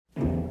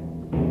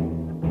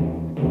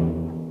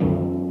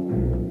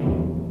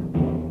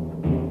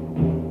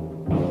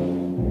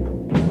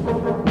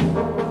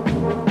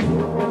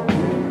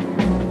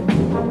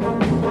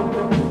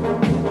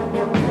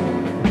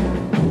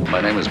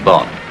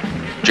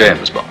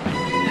James Bond.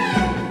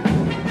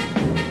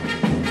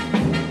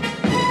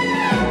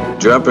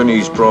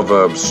 Japanese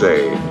proverbs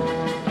say,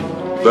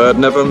 bird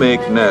never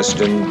make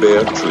nest in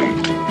bare tree.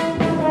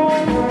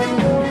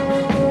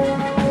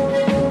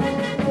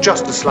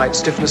 Just a slight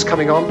stiffness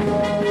coming on.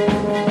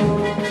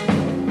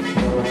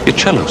 Your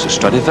cello's a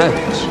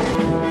Stradivarius.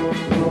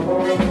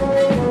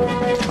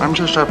 I'm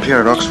just up here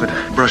at Oxford,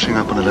 brushing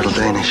up on a little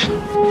Danish.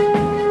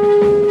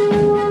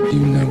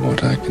 You know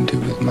what I can do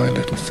with my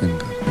little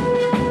finger.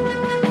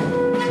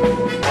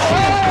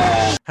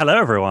 Hello,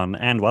 everyone,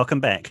 and welcome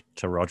back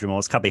to Roger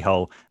Moore's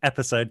Cubbyhole,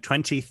 episode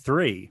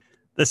 23.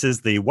 This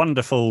is the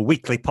wonderful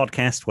weekly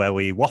podcast where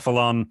we waffle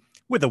on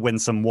with a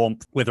winsome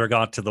warmth with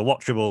regard to the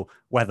watchable,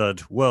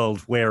 weathered,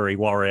 world-weary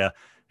warrior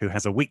who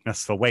has a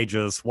weakness for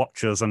wages,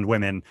 watchers, and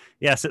women.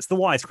 Yes, it's the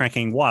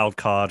wisecracking wild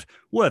card,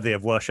 worthy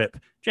of worship,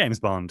 James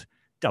Bond,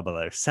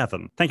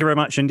 007. Thank you very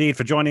much indeed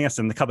for joining us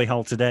in the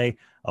Cubbyhole today.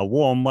 A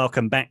warm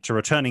welcome back to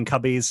returning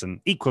Cubbies, and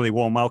equally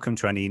warm welcome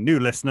to any new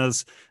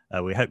listeners.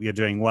 We hope you're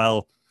doing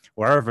well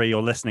wherever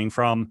you're listening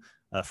from.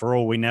 For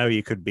all we know,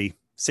 you could be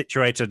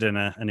situated in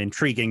an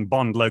intriguing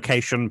Bond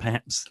location,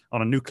 perhaps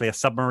on a nuclear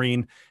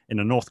submarine, in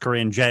a North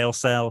Korean jail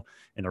cell,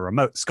 in a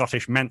remote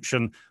Scottish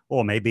mansion,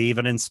 or maybe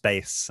even in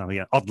space. I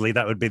mean, oddly,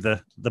 that would be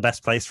the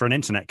best place for an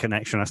internet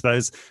connection, I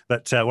suppose.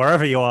 But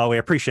wherever you are, we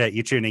appreciate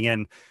you tuning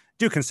in.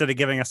 Do consider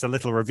giving us a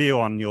little review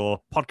on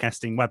your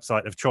podcasting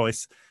website of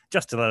choice,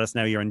 just to let us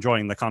know you're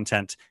enjoying the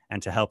content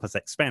and to help us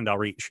expand our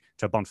reach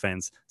to Bond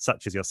fans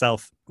such as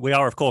yourself. We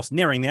are, of course,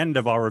 nearing the end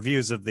of our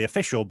reviews of the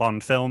official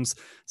Bond films,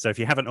 so if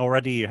you haven't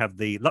already, you have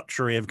the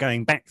luxury of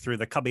going back through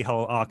the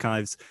Cubbyhole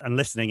archives and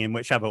listening in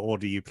whichever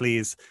order you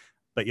please.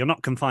 But you're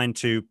not confined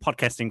to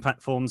podcasting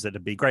platforms.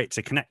 It'd be great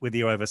to connect with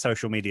you over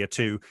social media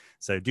too.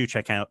 So do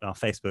check out our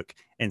Facebook,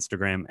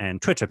 Instagram, and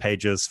Twitter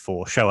pages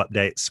for show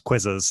updates,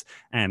 quizzes,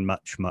 and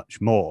much, much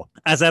more.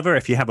 As ever,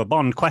 if you have a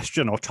Bond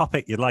question or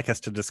topic you'd like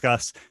us to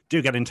discuss,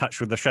 do get in touch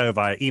with the show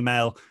via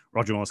email,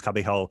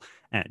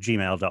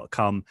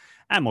 rogermoorescubbyhole@gmail.com,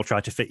 and we'll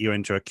try to fit you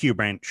into a Q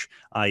branch,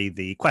 i.e.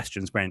 the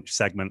questions branch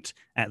segment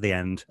at the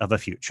end of a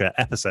future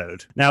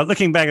episode. Now,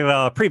 looking back at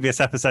our previous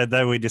episode,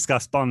 though, we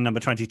discussed Bond number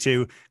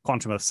 22,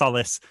 Quantum of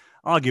Solace,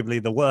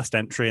 arguably the worst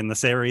entry in the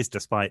series,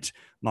 despite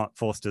Mark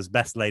Forster's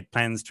best laid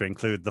plans to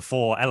include the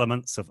four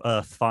elements of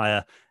earth,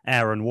 fire,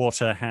 air, and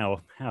water.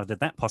 How did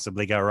that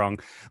possibly go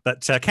wrong?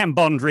 But can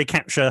Bond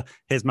recapture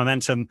his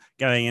momentum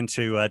going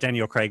into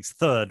Daniel Craig's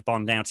third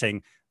Bond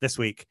outing? This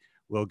week,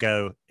 we'll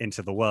go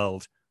into the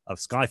world of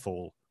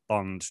Skyfall,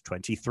 Bond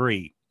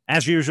 23.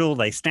 As usual,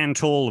 they stand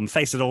tall and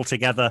face it all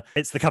together.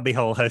 It's the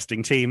Cubbyhole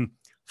hosting team.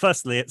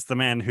 Firstly, it's the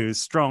man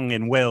who's strong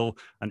in will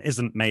and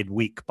isn't made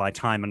weak by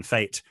time and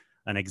fate,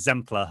 an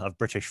exemplar of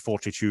British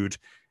fortitude.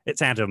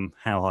 It's Adam.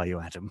 How are you,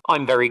 Adam?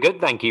 I'm very good,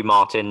 thank you,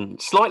 Martin.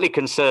 Slightly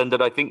concerned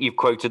that I think you've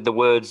quoted the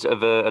words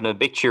of an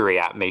obituary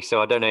at me,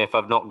 so I don't know if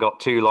I've not got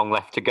too long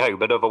left to go,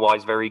 but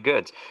otherwise very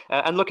good.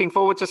 And looking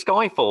forward to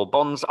Skyfall,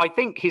 Bond's, I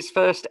think, his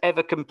first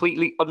ever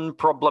completely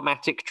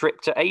unproblematic trip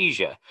to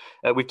Asia.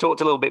 We've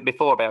talked a little bit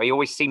before about he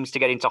always seems to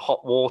get into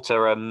hot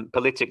water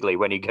politically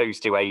when he goes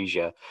to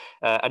Asia.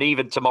 And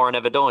even Tomorrow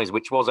Never Dies,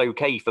 which was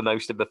okay for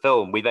most of the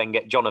film, we then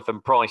get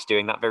Jonathan Pryce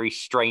doing that very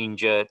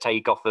strange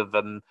takeoff of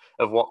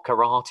what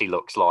karate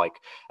looks like.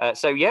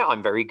 So yeah,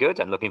 I'm very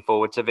good and looking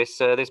forward to this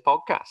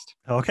podcast.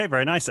 Okay,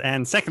 very nice.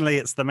 And secondly,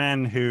 it's the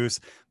man who's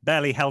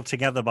barely held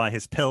together by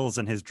his pills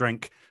and his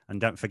drink, and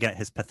don't forget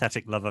his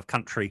pathetic love of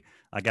country.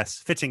 I guess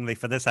fittingly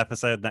for this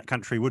episode, that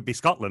country would be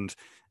Scotland.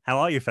 How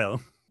are you, Phil?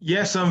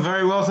 Yes, I'm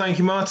very well, thank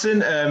you,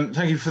 Martin.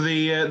 Thank you for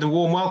the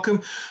warm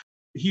welcome.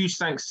 Huge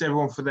thanks to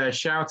everyone for their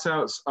shout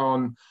outs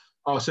on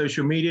our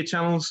social media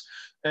channels.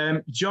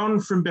 John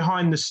from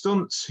Behind the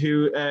Stunts,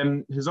 who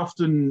has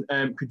often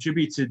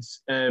contributed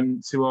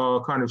to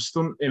our kind of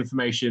stunt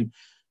information,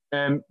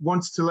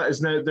 wanted to let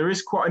us know there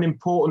is quite an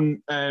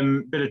important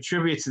bit of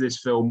trivia to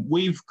this film.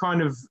 We've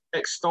kind of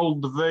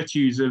extolled the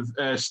virtues of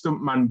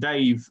stuntman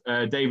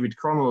David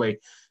Connolly,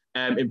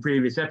 in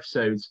previous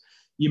episodes.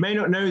 You may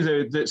not know,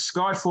 though, that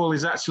Skyfall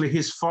is actually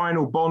his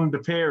final Bond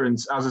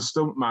appearance as a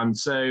stuntman.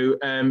 So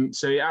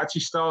it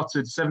actually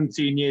started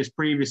 17 years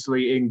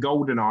previously in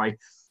GoldenEye.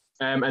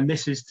 And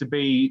this is to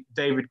be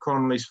David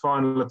Connolly's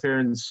final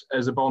appearance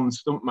as a Bond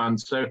stuntman.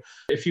 So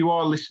if you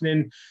are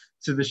listening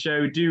to the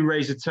show, do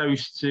raise a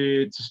toast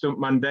to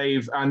Stuntman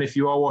Dave. And if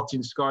you are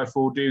watching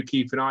Skyfall, do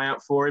keep an eye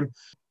out for him.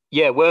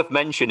 Yeah, worth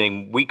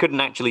mentioning, we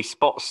couldn't actually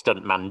spot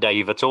Stuntman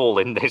Dave at all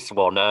in this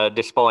one,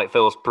 despite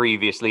Phil's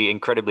previously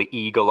incredibly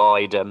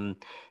eagle-eyed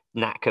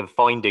knack of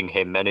finding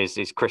him and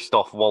his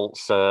Christoph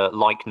Waltz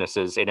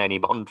likenesses in any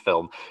Bond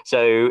film.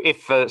 So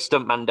if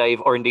Stuntman Dave,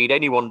 or indeed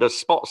anyone does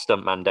spot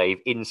Stuntman Dave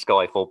in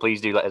Skyfall,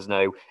 please do let us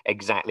know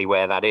exactly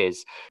where that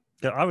is.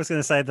 I was going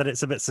to say that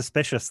it's a bit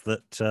suspicious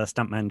that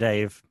Stuntman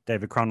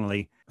David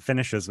Connolly,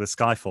 finishes with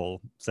Skyfall.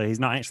 So he's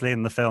not actually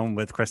in the film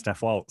with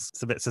Christoph Waltz.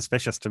 It's a bit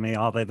suspicious to me.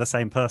 Are they the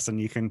same person?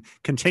 You can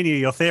continue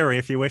your theory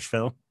if you wish,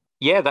 Phil.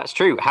 Yeah, that's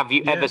true. Have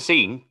you ever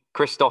seen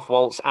Christoph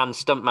Waltz and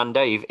Stuntman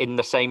Dave in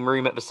the same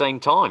room at the same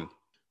time?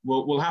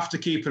 we'll have to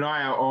keep an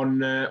eye out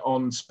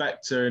on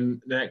Spectre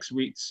in the next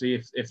week to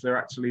see if they're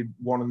actually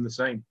one and the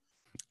same.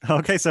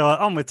 Okay, so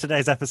on with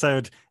today's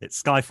episode.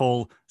 It's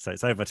Skyfall, so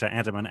it's over to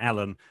Adam and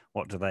Alan.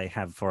 What do they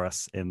have for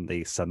us in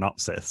the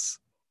synopsis?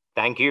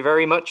 Thank you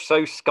very much.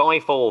 So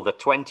Skyfall, the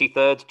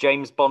 23rd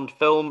James Bond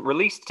film,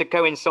 released to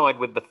coincide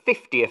with the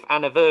 50th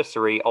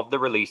anniversary of the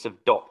release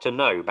of Dr.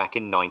 No back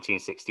in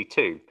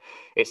 1962.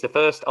 It's the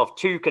first of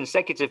 2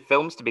 consecutive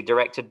films to be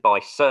directed by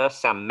Sir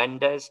Sam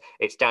Mendes.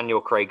 It's Daniel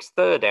Craig's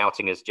 3rd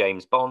outing as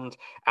James Bond,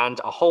 and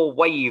a whole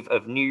wave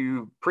of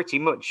new, pretty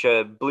much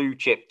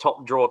blue-chip,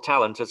 top-draw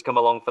talent has come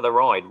along for the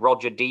ride.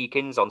 Roger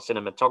Deakins on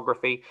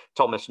cinematography,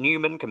 Thomas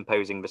Newman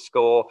composing the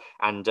score,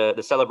 and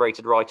the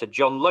celebrated writer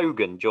John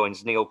Logan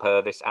joins Neil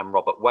Purvis and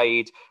Robert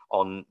Wade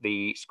on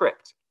the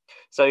script.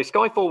 So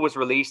Skyfall was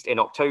released in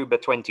October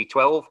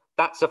 2012.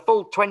 That's a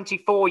full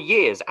 24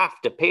 years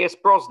after Pierce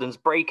Brosnan's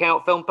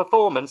breakout film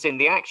performance in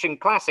the action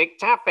classic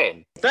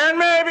Taffin. Then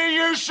maybe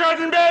you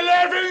shouldn't be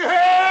living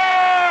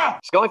here!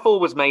 Skyfall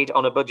was made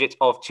on a budget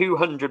of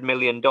 $200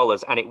 million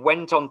and it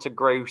went on to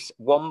gross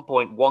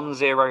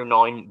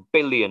 $1.109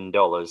 billion.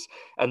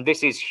 And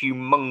this is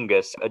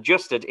humongous.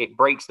 Adjusted, it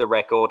breaks the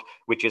record,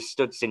 which has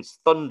stood since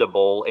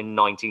Thunderball in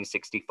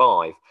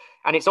 1965.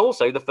 And it's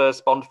also the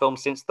first Bond film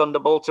since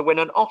Thunderball to win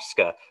an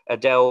Oscar,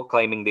 Adele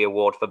claiming the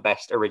award for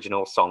Best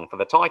Original Song for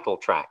the title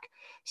track.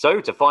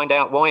 So, to find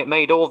out why it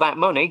made all that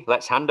money,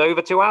 let's hand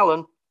over to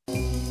Alan.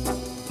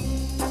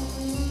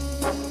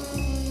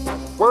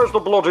 Where's the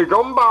bloody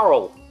gun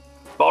barrel?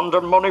 Bond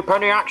and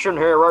Moneypenny action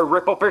hero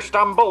rip up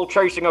Istanbul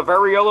chasing a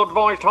very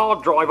ill-advised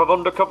hard drive of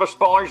undercover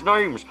spies'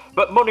 names.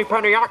 But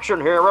Moneypenny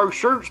action hero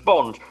shoots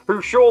Bond,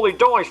 who surely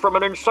dies from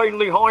an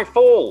insanely high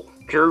fall.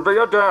 Cue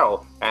the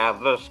Adele, as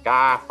the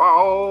sky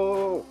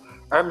falls.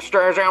 M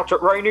stares out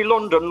at rainy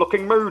London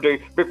looking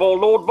moody before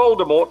Lord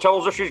Voldemort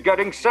tells her she's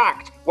getting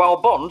sacked, while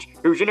Bond,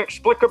 who's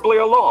inexplicably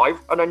alive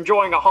and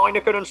enjoying a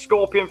Heineken and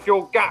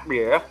scorpion-fueled gap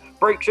year,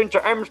 breaks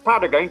into M's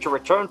pad again to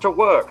return to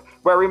work,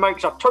 where he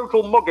makes a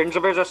total muggins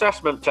of his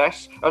assessment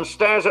tests and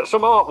stares at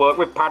some artwork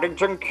with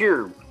Paddington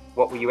Q.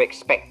 What were you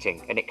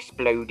expecting, an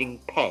exploding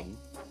pen?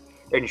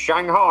 In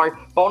Shanghai,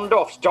 Bond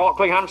off's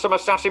darkly handsome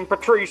assassin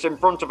Patrice in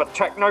front of a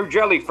techno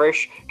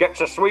jellyfish,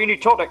 gets a Sweeney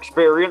Todd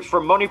experience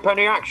from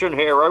Moneypenny action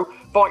hero,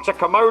 fights a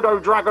Komodo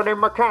dragon in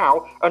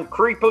Macau, and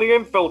creepily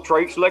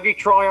infiltrates leggy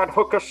triad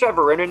hooker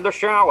Severin in the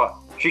shower.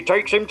 She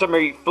takes him to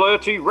meet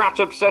flirty,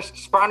 rat-obsessed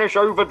Spanish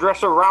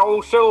overdresser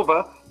Raul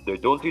Silva. They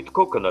don't eat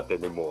coconut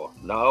anymore.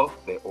 Now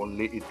they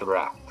only eat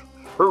rat.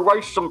 Who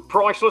wastes some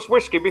priceless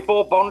whiskey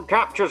before Bond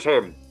captures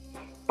him.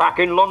 Back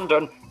in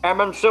London,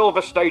 M and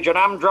Silver stage an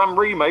Amdram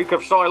remake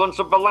of Silence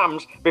of the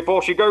Lambs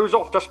before she goes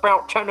off to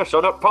spout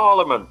Tennyson at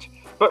Parliament.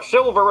 But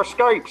Silver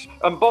escapes,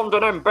 and Bond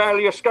and M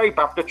barely escape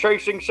after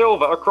chasing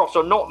Silver across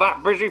a not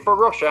that busy for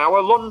rush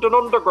hour London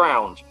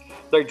Underground.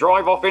 They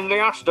drive off in the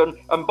Aston,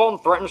 and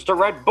Bond threatens to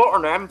red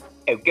button M.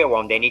 Oh, go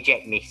on then,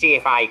 eject me, see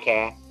if I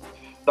care.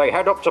 They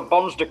head up to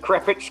Bond's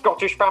decrepit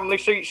Scottish family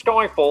seat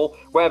Skyfall,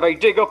 where they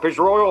dig up His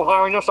Royal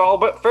Highness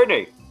Albert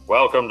Finney.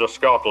 Welcome to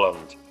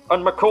Scotland.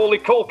 And Macaulay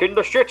Culkin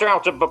the shit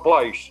out of the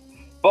place.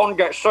 Bond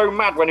gets so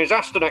mad when his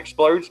Aston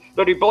explodes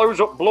that he blows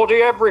up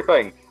bloody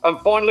everything, and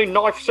finally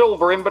knifes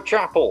Silver in the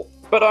chapel.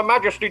 But Her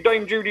Majesty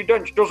Dame Judi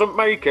Dench doesn't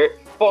make it,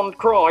 Bond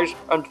cries,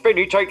 and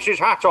Finney takes his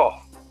hat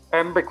off.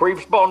 M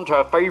bequeaths Bond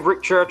her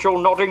favourite Churchill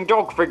nodding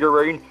dog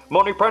figurine,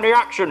 Moneypenny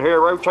action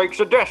hero takes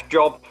a desk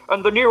job,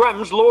 and the new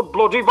M's Lord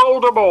Bloody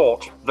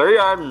Voldemort. The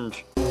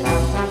end.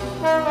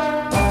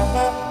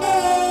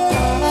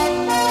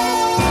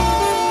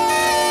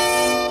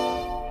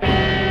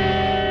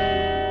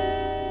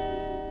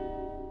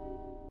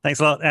 Thanks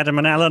a lot, Adam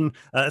and Alan.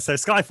 So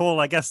Skyfall,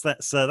 I guess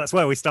that's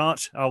where we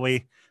start. Are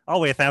we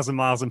 1,000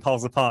 miles and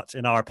poles apart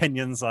in our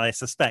opinions? I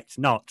suspect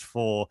not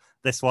for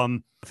this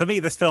one. For me,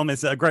 this film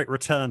is a great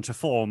return to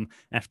form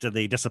after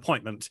the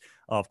disappointment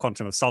of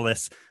Quantum of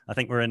Solace. I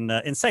think we're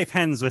in safe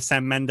hands with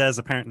Sam Mendes.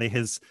 Apparently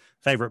his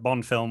favourite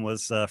Bond film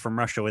was From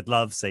Russia with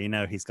Love, so you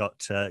know he's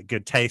got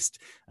good taste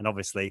and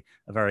obviously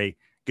a very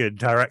good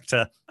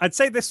director. I'd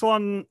say this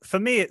one, for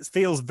me, it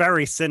feels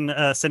very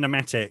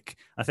cinematic.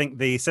 I think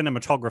the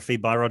cinematography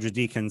by Roger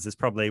Deakins is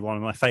probably one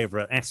of my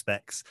favourite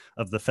aspects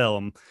of the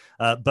film.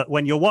 But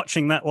when you're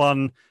watching that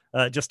one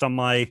just on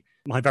my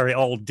very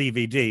old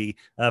DVD,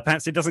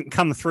 perhaps it doesn't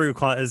come through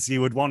quite as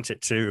you would want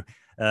it to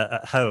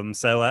at home.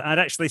 So I'd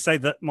actually say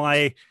that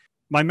my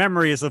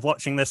memories of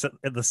watching this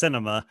at the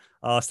cinema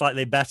are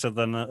slightly better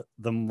than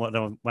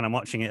when I'm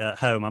watching it at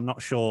home. I'm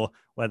not sure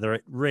whether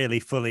it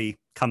really fully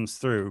comes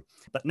through,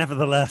 but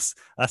nevertheless,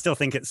 I still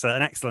think it's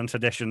an excellent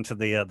addition to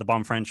the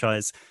Bond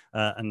franchise,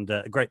 and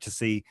great to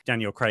see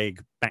Daniel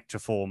Craig back to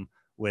form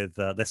with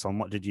this one.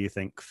 What did you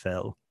think,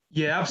 Phil?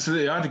 Yeah,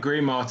 absolutely. I'd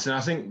agree, Martin.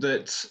 I think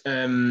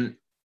that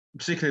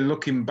particularly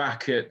looking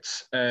back at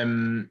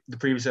the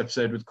previous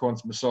episode with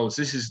Quantum of Solace,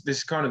 this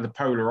is kind of the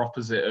polar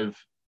opposite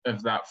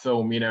of that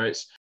film. You know,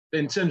 it's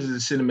in terms of the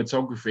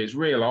cinematography, it's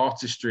real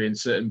artistry in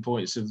certain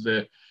points of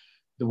the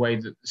way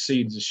that the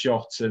scenes are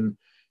shot, and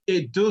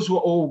it does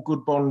what all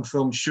good Bond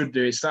films should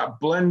do. It's that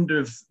blend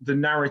of the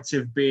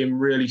narrative being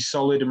really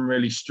solid and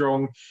really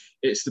strong.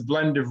 It's the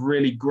blend of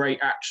really great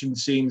action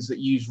scenes that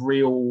use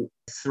real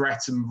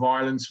threat and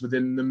violence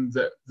within them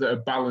that are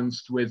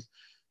balanced with,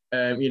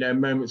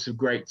 moments of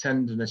great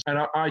tenderness. And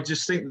I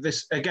just think that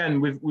this,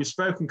 again, we've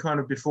spoken kind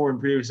of before in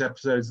previous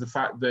episodes, the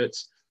fact that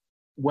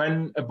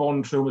when a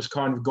Bond film has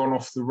kind of gone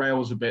off the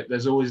rails a bit,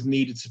 there's always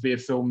needed to be a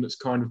film that's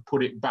kind of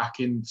put it back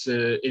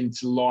into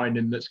line,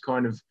 and that's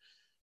kind of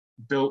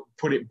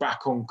put it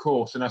back on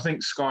course. And I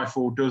think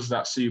Skyfall does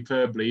that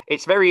superbly.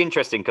 It's very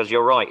interesting because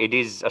you're right. It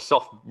is a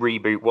soft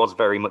reboot was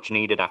very much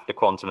needed after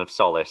Quantum of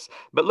Solace.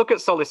 But look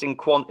at Solace in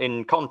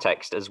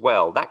context as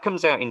well. That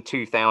comes out in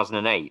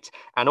 2008.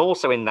 And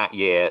also in that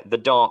year, The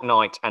Dark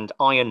Knight and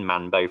Iron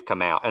Man both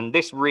come out. And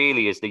this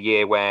really is the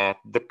year where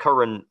the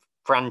current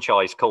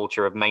franchise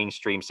culture of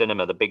mainstream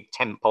cinema, the big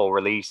tentpole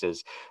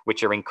releases,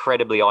 which are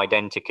incredibly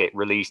identikit,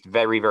 released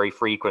very, very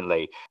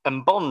frequently.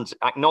 And Bond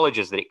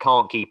acknowledges that it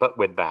can't keep up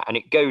with that, and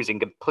it goes in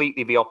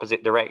completely the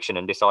opposite direction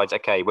and decides,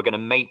 okay, we're going to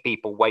make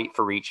people wait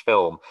for each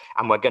film,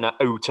 and we're going to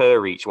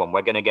auteur each one.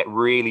 We're going to get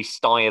really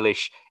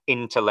stylish,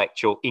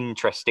 intellectual,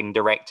 interesting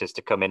directors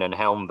to come in and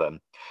helm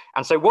them.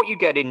 And so what you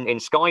get in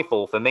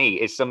Skyfall, for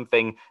me, is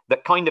something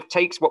that kind of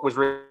takes what was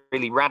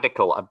really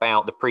radical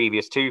about the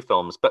previous two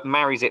films, but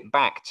marries it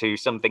back to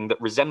something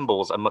that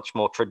resembles a much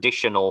more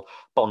traditional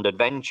Bond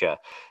adventure.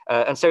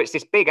 And so it's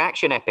this big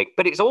action epic,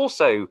 but it's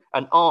also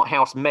an art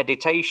house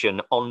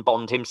meditation on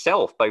Bond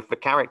himself, both the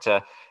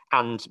character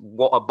and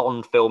what a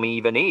Bond film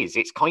even is.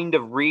 It's kind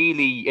of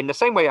really, in the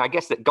same way, I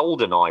guess, that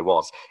GoldenEye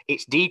was,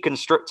 it's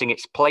deconstructing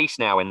its place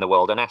now in the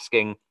world and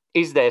asking,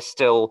 is there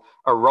still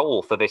a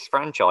role for this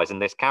franchise and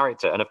this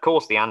character? And of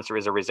course, the answer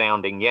is a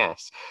resounding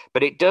yes.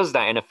 But it does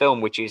that in a film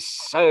which is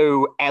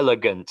so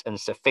elegant and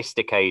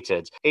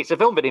sophisticated. It's a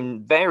film that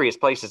in various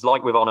places,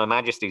 like with On Her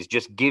Majesty's,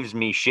 just gives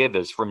me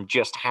shivers from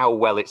just how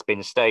well it's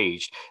been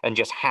staged and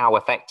just how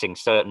affecting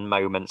certain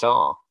moments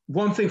are.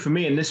 One thing for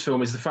me in this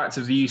film is the fact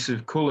of the use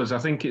of colours. I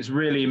think it's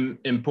really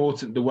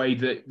important the way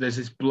that there's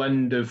this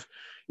blend of,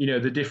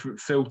 the different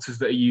filters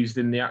that are used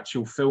in the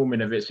actual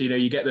filming of it. So,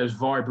 you get those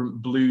vibrant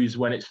blues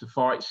when it's the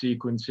fight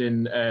sequence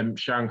in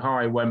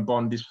Shanghai, when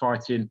Bond is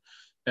fighting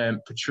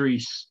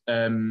Patrice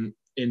in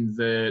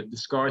the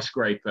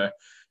skyscraper.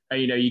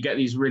 And, you get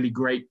these really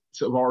great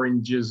sort of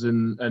oranges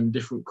and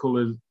different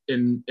colours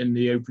in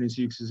the opening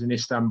sequences in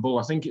Istanbul.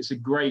 I think it's a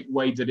great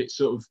way that it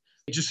sort of,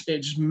 it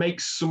just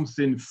makes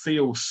something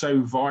feel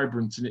so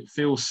vibrant, and it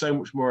feels so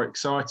much more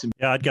exciting.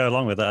 Yeah, I'd go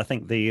along with it. I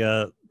think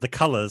the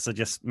colours are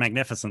just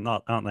magnificent,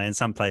 aren't they? In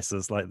some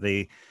places, like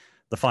the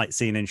fight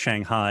scene in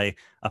Shanghai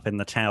up in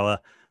the tower,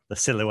 the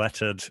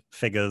silhouetted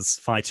figures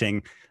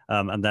fighting,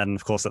 and then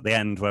of course at the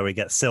end where we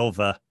get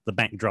Silver, the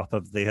backdrop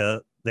of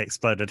the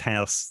exploded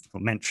house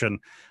mention,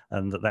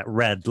 and that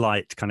red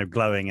light kind of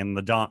glowing in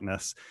the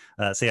darkness.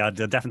 So yeah, I'd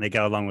definitely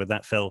go along with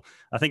that, Phil.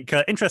 I think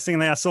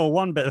interestingly, I saw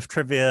one bit of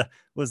trivia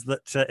was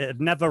that it had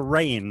never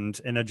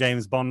rained in a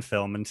James Bond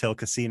film until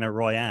Casino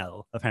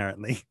Royale,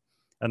 apparently.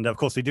 And of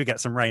course, we do get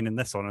some rain in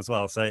this one as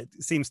well. So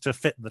it seems to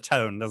fit the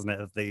tone, doesn't it,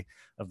 of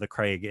the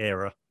Craig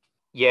era.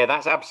 Yeah,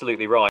 that's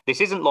absolutely right.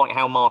 This isn't like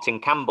how Martin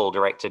Campbell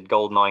directed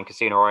GoldenEye and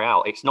Casino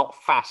Royale. It's not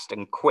fast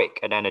and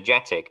quick and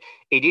energetic.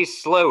 It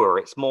is slower.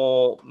 It's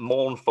more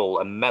mournful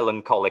and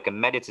melancholic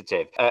and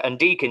meditative. And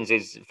Deakins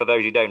is, for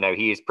those who don't know,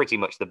 he is pretty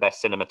much the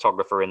best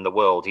cinematographer in the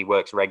world. He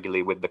works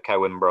regularly with the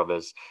Coen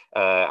brothers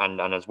and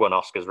has won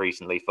Oscars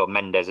recently for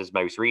Mendes's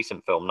most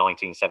recent film,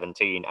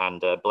 1917,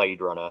 and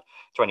Blade Runner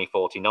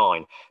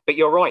 2049. But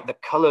you're right, the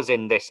colours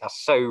in this are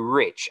so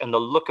rich and the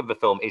look of the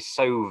film is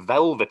so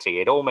velvety.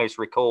 It almost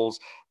recalls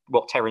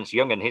what Terence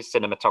Young and his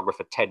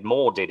cinematographer Ted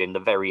Moore did in the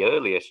very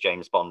earliest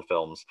James Bond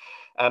films.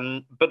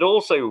 But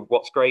also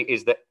what's great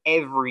is that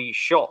every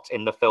shot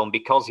in the film,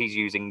 because he's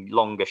using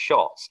longer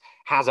shots,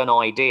 has an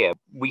idea.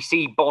 We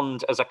see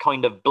Bond as a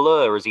kind of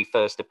blur as he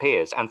first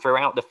appears, and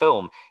throughout the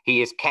film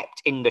he is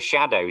kept in the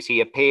shadows. He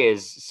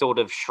appears sort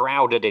of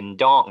shrouded in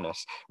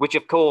darkness, which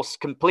of course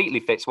completely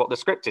fits what the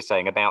script is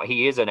saying about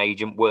he is an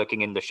agent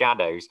working in the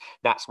shadows.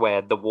 That's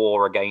where the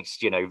war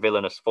against,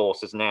 villainous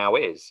forces now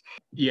is.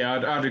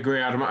 Yeah, I'd agree,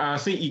 Adam. I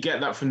think you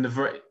get that from the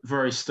very,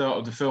 very start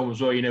of the film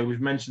as well.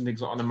 We've mentioned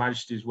things like On Her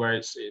Majesty's where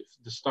it's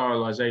the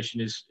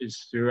stylization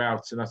is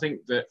throughout, and I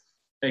think that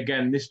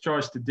again this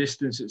tries to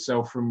distance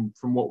itself from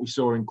what we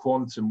saw in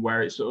Quantum,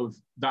 where it sort of,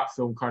 that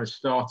film kind of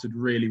started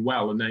really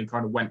well and then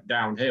kind of went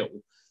downhill.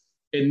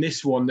 In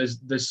this one,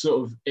 there's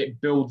sort of,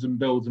 it builds and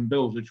builds and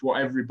builds, which is what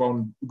every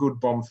good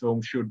Bond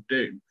film should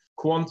do.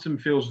 Quantum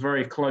feels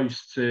very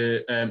close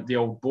to the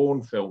old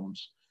Bourne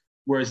films,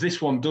 whereas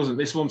this one doesn't.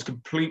 This one's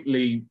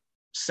completely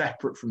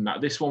separate from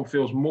that. This one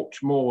feels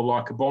much more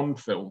like a Bond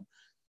film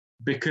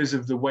because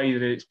of the way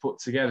that it's put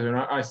together. And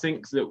I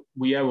think that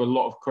we owe a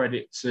lot of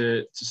credit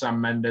to Sam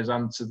Mendes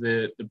and to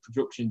the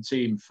production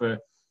team for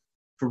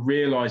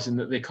realising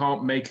that they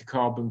can't make a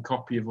carbon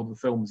copy of other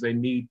films. It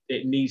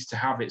needs to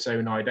have its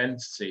own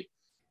identity.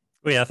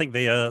 Well, yeah, I think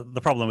the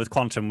problem with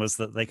Quantum was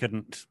that they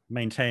couldn't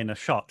maintain a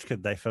shot,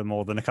 could they, for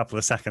more than a couple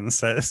of seconds?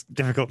 So it's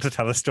difficult to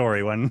tell a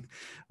story when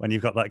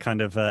you've got that kind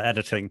of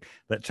editing.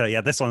 But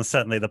yeah, this one's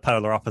certainly the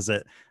polar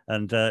opposite.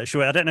 And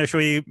should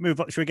we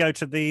move on? Should we go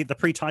to the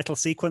pre-title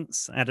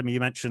sequence? Adam, you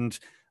mentioned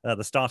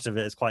the start of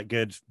it is quite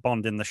good.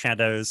 Bond in the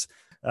shadows.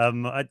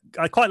 I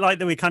quite like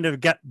that we kind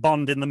of get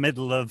Bond in the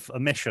middle of a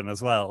mission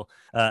as well,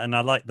 and I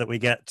like that we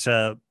get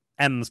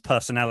M's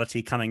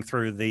personality coming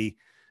through the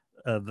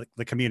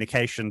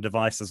communication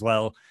device as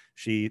well.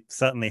 She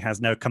certainly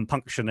has no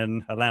compunction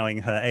in allowing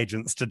her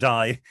agents to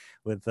die,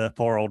 with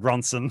poor old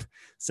Ronson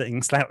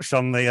sitting slouched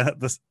on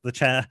the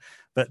chair.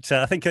 But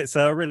I think it's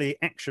a really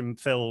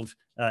action-filled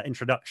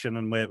introduction,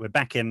 and we're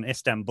back in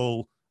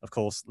Istanbul, of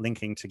course,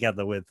 linking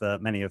together with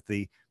many of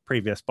the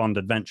previous Bond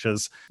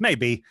adventures.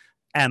 Maybe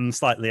M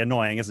slightly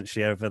annoying, isn't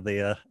she, over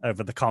the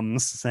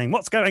comms, saying,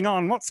 "What's going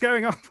on? What's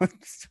going on?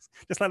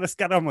 Just let us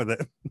get on with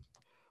it."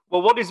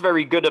 Well, what is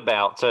very good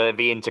about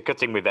the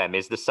intercutting with them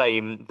is the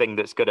same thing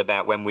that's good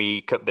about when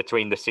we cut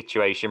between the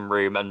Situation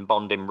Room and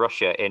Bond in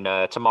Russia in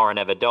Tomorrow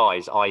Never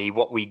Dies, i.e.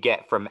 what we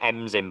get from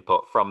M's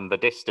input from the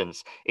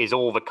distance is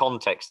all the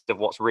context of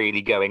what's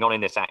really going on in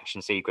this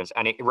action sequence,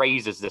 and it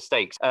raises the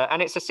stakes.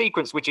 And it's a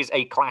sequence which is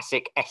a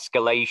classic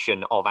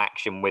escalation of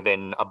action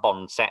within a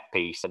Bond set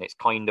piece, and it's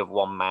kind of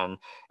one man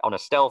on a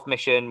stealth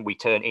mission. We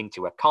turn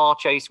into a car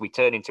chase, we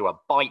turn into a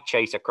bike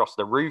chase across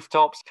the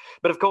rooftops,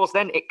 but of course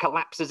then it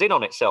collapses in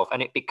on itself,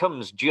 and it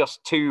becomes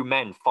just two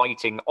men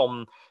fighting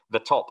on the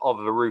top of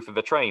the roof of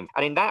a train.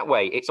 And in that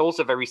way, it's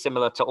also very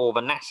similar to all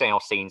the Nassau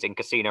scenes in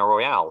Casino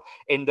Royale,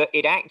 in that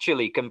it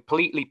actually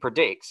completely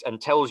predicts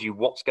and tells you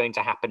what's going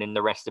to happen in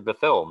the rest of the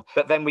film.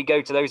 But then we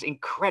go to those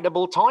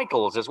incredible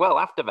titles as well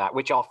after that,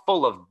 which are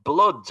full of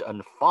blood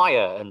and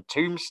fire and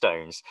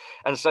tombstones.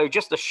 And so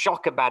just a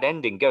shock of bad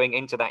ending going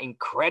into that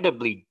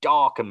incredibly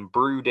dark and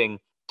brooding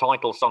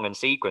title song and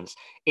sequence,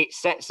 it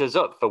sets us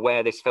up for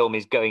where this film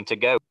is going to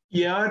go.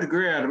 Yeah, I'd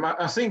agree, Adam.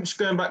 I think just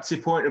going back to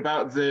your point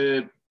about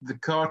the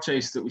car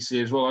chase that we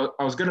see as well,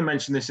 I was going to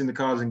mention this in the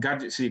Cars and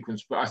Gadget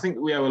sequence, but I think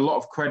we owe a lot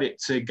of credit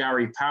to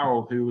Gary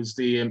Powell, who was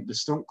the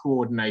stunt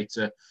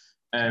coordinator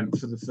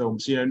for the film.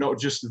 So, not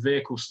just the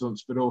vehicle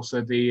stunts, but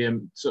also the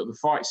sort of the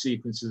fight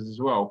sequences as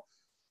well.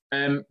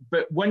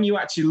 But when you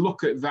actually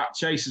look at that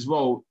chase as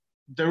well,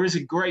 there is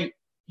a great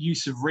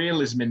use of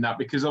realism in that,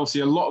 because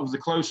obviously a lot of the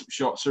close-up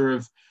shots are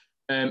of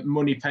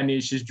Moneypenny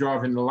as she's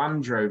driving the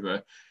Land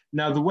Rover.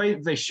 Now, the way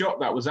that they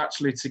shot that was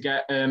actually to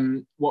get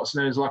what's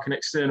known as like an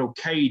external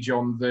cage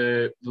on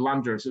the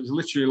Land Rover. So it was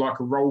literally like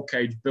a roll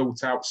cage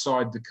built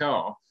outside the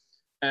car.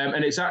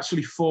 And it's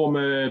actually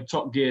former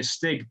Top Gear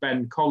Stig,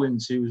 Ben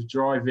Collins, who was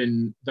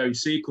driving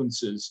those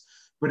sequences.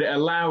 But it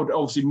allowed,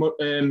 obviously,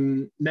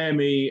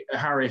 Naomi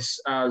Harris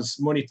as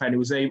Moneypenny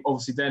was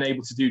obviously then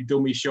able to do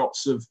dummy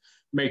shots of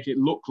make it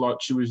look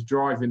like she was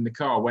driving the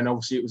car, when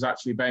obviously it was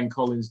actually Ben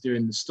Collins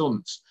doing the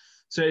stunts.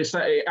 So it's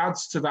that it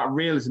adds to that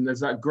realism.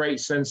 There's that great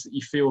sense that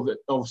you feel that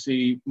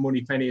obviously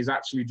Moneypenny is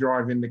actually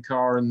driving the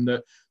car, and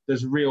that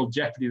there's real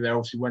jeopardy there,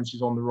 obviously, when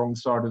she's on the wrong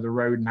side of the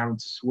road and having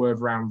to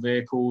swerve around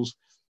vehicles.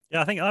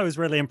 Yeah, I think I was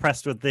really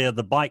impressed with the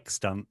bike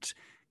stunt,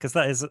 because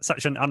that is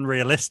such an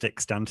unrealistic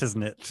stunt,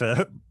 isn't it?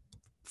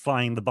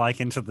 Flying the bike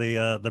into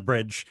the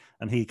bridge,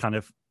 and he kind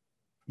of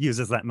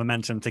uses that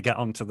momentum to get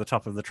onto the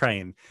top of the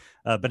train.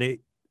 But it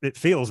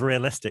feels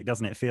realistic,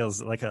 doesn't it? It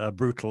feels like a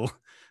brutal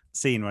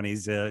scene when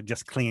he's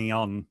just clinging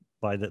on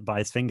by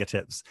his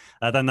fingertips.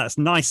 Then that's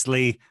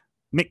nicely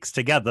mixed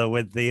together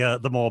with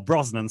the more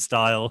Brosnan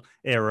style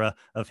era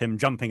of him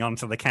jumping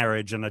onto the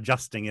carriage and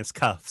adjusting his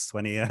cuffs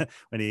when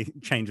he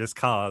changes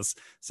cars.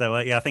 So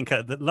yeah, I think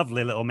the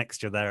lovely little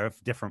mixture there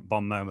of different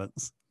Bond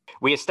moments.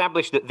 We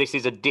established that this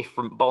is a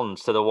different Bond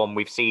to the one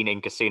we've seen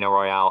in Casino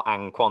Royale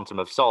and Quantum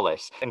of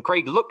Solace. And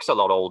Craig looks a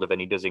lot older than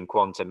he does in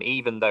Quantum,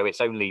 even though it's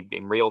only,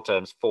 in real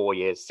terms, 4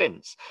 years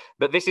since.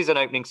 But this is an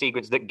opening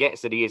sequence that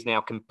gets that he is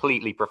now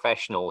completely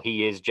professional.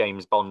 He is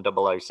James Bond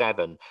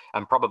 007,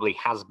 and probably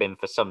has been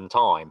for some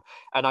time.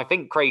 And I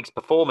think Craig's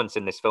performance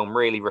in this film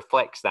really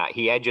reflects that.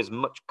 He edges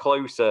much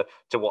closer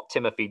to what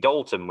Timothy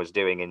Dalton was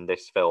doing in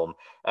this film,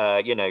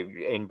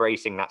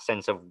 embracing that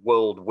sense of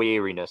world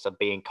weariness, of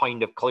being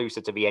kind of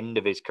closer to the end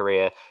of his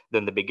career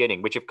than the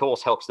beginning, which of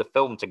course helps the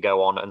film to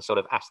go on and sort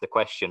of ask the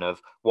question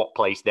of what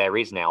place there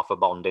is now for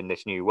Bond in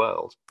this new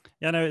world.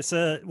 Yeah, no, it's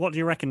what do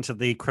you reckon to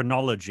the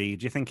chronology?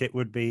 Do you think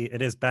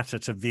it is better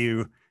to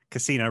view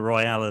Casino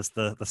Royale as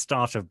the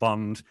start of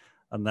Bond,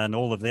 and then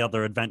all of the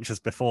other adventures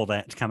before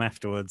that come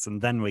afterwards, and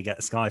then we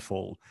get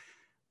Skyfall?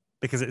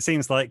 Because it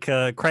seems like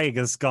Craig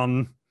has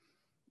gone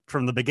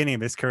from the beginning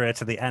of his career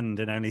to the end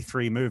in only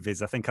 3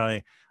 movies. I think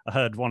I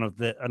heard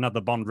another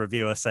Bond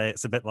reviewer say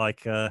it's a bit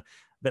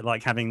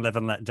like having Live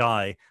and Let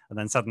Die, and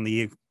then suddenly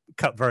you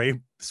cut very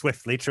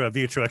swiftly to A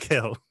View to a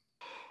Kill.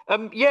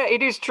 Yeah,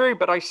 it is true,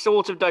 but I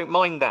sort of don't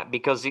mind that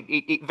because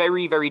it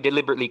very, very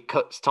deliberately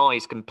cuts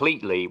ties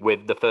completely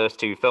with the first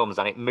two films,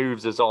 and it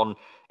moves us on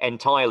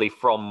entirely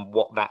from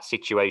what that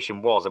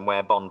situation was and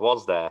where Bond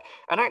was there.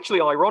 And actually,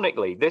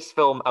 ironically, this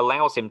film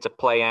allows him to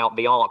play out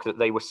the arc that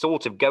they were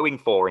sort of going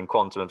for in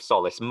Quantum of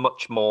Solace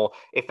much more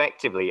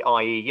effectively,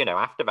 i.e.,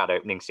 after that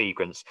opening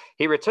sequence,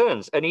 he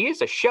returns and he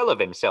is a shell of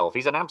himself.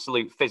 He's an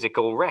absolute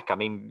physical wreck. I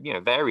mean,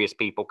 various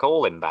people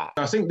call him that.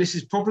 I think this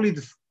is probably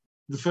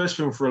the first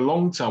film for a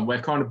long time where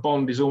kind of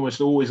Bond is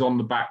almost always on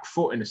the back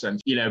foot in a sense.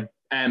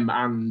 M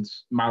and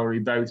Mallory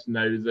both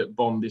know that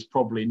Bond is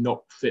probably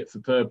not fit for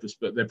purpose,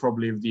 but they're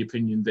probably of the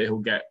opinion that he'll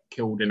get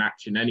killed in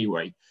action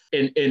anyway.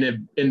 In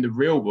the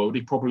real world,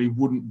 he probably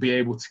wouldn't be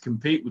able to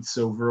compete with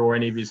Silver or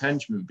any of his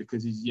henchmen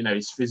because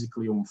he's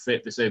physically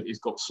unfit. They say he's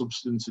got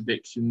substance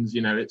addictions.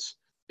 This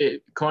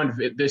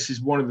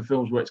is one of the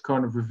films where it's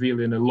kind of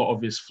revealing a lot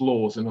of his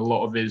flaws and a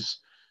lot of his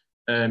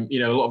a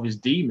lot of his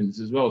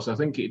demons as well. So I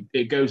think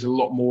it goes a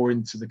lot more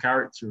into the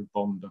character of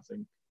Bond, I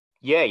think.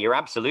 Yeah, you're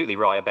absolutely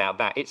right about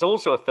that. It's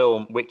also a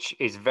film which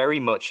is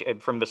very much,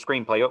 from the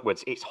screenplay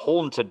upwards, it's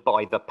haunted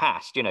by the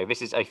past.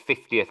 This is a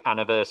 50th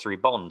anniversary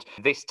Bond.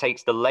 This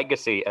takes the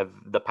legacy of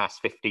the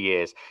past 50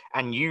 years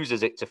and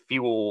uses it to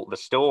fuel the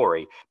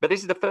story. But this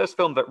is the first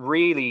film that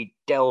really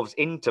delves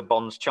into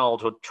Bond's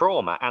childhood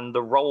trauma and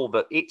the role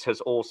that it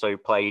has also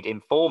played in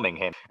forming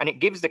him. And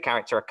it gives the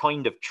character a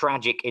kind of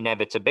tragic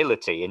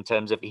inevitability in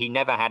terms of he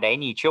never had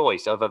any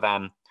choice other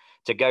than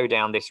to go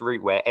down this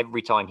route where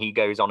every time he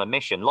goes on a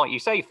mission, like you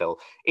say, Phil,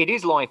 it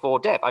is life or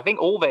death. I think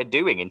all they're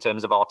doing in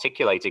terms of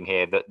articulating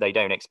here that they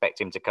don't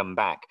expect him to come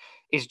back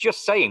is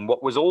just saying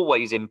what was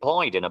always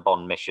implied in a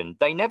Bond mission.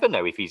 They never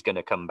know if he's going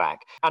to come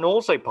back. And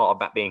also part of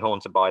that being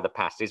haunted by the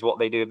past is what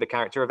they do with the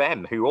character of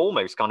M, who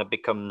almost kind of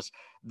becomes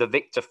the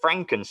Victor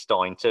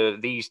Frankenstein to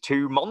these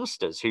two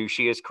monsters who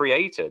she has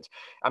created.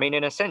 I mean,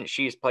 in a sense,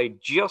 she has played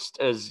just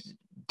as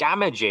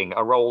damaging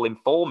a role in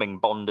forming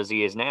Bond as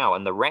he is now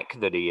and the wreck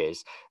that he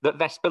is that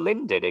Vesper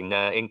Lynd did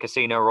in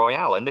Casino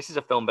Royale. And this is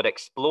a film that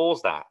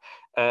explores that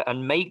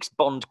and makes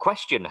Bond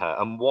question her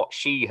and what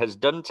she has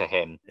done to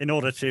him. In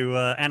order to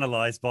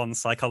analyze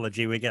Bond's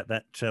psychology, we get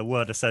that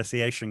word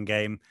association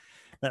game.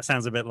 That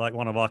sounds a bit like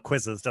one of our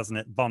quizzes, doesn't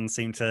it? Bond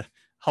seemed to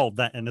hold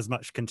that in as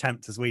much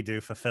contempt as we do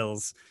for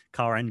Phil's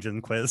car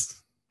engine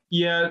quiz.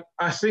 Yeah,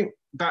 I think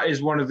that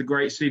is one of the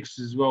great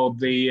sequences as well.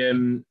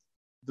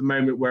 The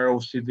moment where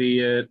obviously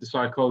the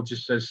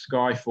psychologist says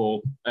Skyfall,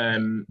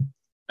 and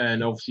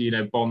obviously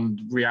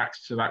Bond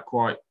reacts to that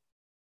quite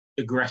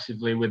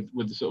aggressively with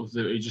the sort of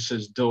he just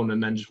says done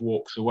and then just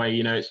walks away.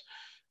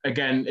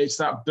 It's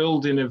that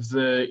building of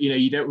the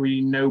you don't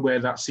really know where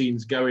that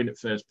scene's going at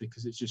first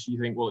because it's just you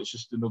think well it's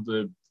just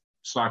another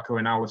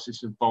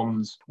psychoanalysis of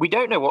Bond's. We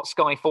don't know what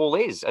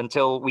Skyfall is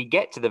until we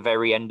get to the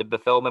very end of the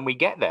film and we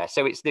get there.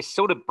 So it's this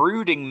sort of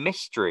brooding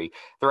mystery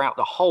throughout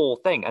the whole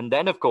thing. And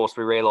then, of course,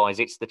 we realise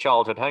it's the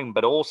childhood home,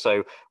 but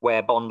also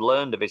where Bond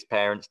learned of his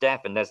parents'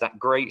 death. And there's that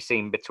great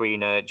scene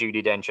between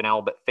Judi Dench and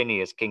Albert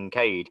Finney as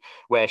Kincaid,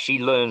 where she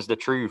learns the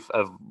truth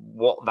of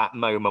what that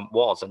moment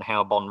was and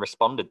how Bond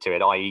responded to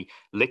it, i.e.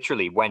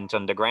 literally went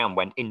underground,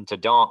 went into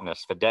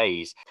darkness for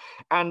days.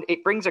 And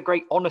it brings a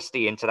great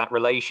honesty into that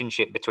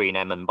relationship between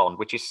M and Bond,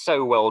 which is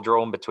so well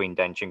drawn between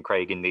Dench and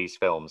Craig in these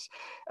films,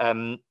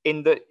 in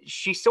that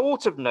she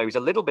sort of knows a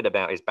little bit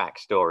about his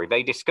backstory.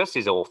 They discuss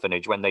his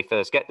orphanage when they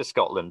first get to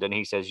Scotland, and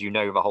he says, you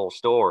know the whole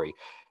story.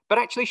 But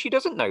actually, she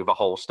doesn't know the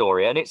whole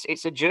story, and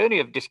it's a journey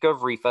of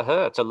discovery for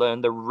her to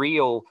learn the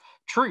real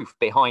truth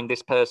behind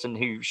this person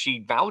who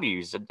she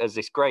values as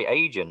this great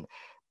agent,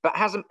 but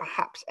hasn't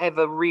perhaps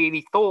ever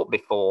really thought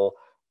before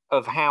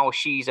of how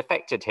she's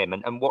affected him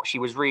and what she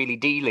was really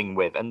dealing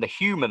with and the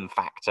human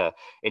factor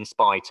in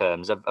spy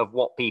terms of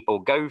what people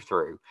go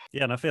through.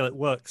 Yeah, and I feel it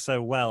works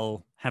so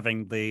well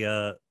having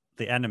the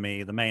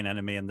enemy, the main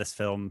enemy in this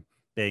film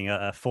being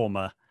a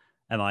former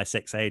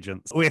MI6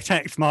 agent. We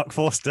attacked Mark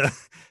Forster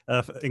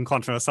in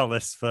Quantum of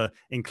Solace for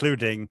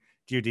including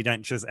Judi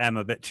Dench's M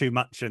a bit too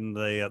much in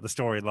the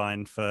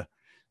storyline for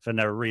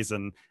no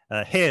reason.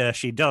 Here,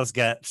 she does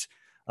get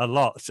a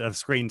lot of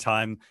screen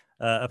time.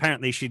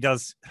 Apparently, she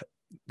does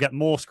get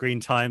more screen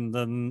time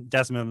than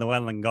Desmond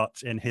Llewellyn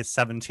got in his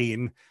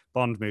 17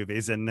 Bond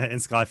movies in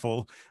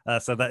Skyfall,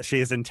 so that she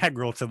is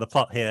integral to the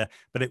plot here.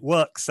 But it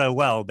works so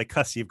well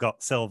because you've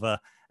got Silver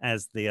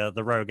as the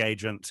rogue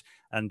agent,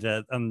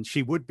 and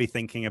she would be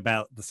thinking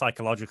about the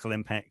psychological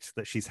impact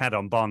that she's had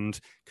on Bond,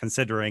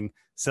 considering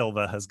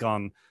Silver has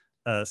gone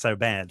so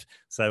bad.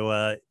 So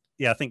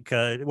I think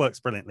it works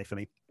brilliantly for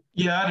me.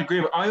 Yeah, I'd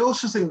agree. But I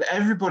also think that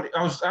everybody,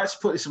 I actually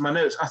put this in my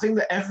notes, I think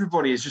that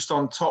everybody is just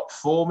on top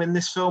form in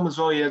this film as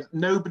well. Yeah,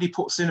 nobody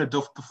puts in a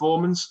duff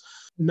performance.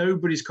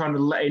 Nobody's kind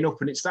of letting up.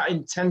 And it's that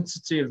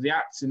intensity of the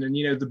acting and,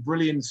 the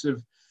brilliance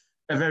of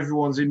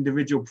everyone's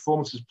individual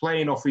performances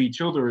playing off each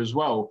other as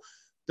well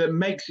that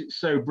makes it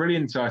so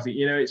brilliant, I think.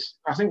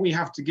 I think we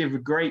have to give a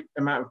great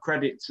amount of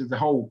credit to the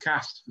whole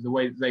cast for the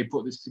way that they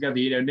put this together.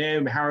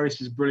 Naomi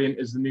Harris is brilliant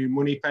as the new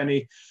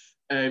Moneypenny.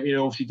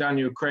 Obviously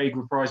Daniel Craig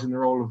reprising the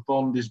role of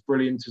Bond is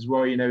brilliant as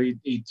well.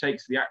 He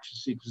takes the action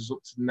sequences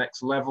up to the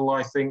next level,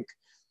 I think.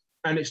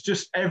 And it's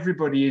just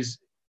everybody is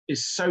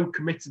so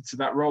committed to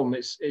that role, and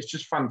it's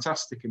just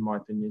fantastic in my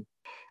opinion.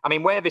 I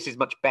mean, where this is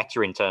much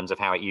better in terms of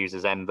how it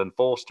uses M than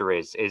Forster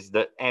is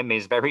that M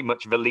is very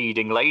much the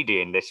leading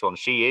lady in this one.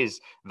 She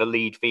is the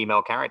lead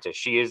female character.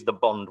 She is the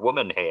Bond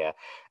woman here.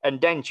 And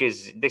Dench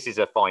this is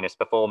her finest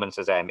performance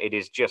as M. It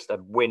is just a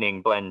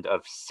winning blend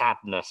of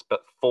sadness,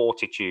 but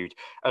fortitude,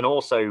 and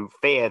also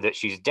fear that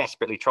she's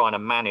desperately trying to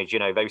manage,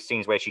 those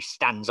scenes where she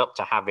stands up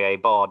to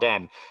Javier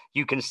Bardem.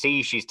 You can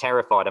see she's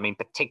terrified. I mean,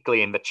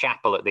 particularly in the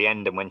chapel at the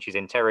end and when she's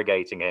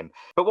interrogating him.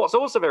 But what's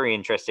also very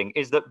interesting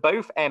is that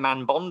both M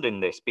and Bond in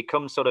this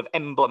become sort of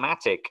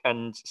emblematic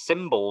and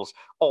symbols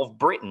of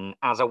Britain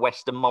as a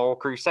Western moral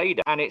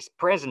crusader. And it's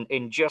present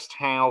in just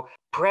how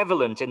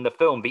prevalent in the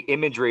film the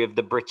imagery of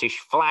the British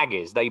flag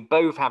is. They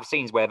both have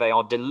scenes where they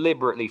are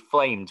deliberately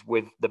flamed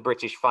with the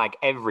British flag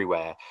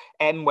everywhere.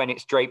 M when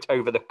it's draped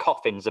over the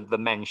coffins of the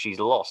men she's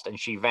lost and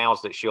she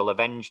vows that she'll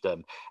avenge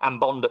them. And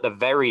Bond at the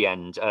very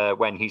end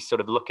when he's sort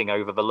of looking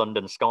over the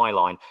London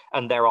skyline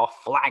and there are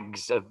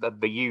flags of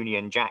the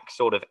Union Jack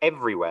sort of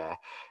everywhere.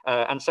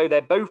 And so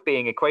they're both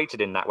being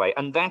equated in that way.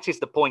 And that is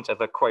the point of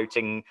her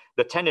quoting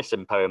the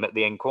Tennyson poem at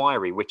the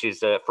Inquiry, which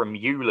is from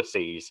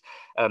Ulysses.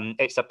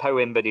 It's a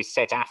poem that is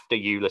set after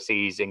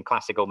Ulysses in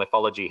classical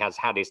mythology has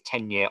had his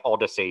 10-year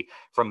odyssey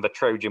from the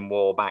Trojan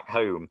War back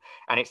home.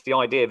 And it's the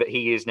idea that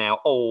he is now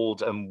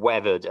old and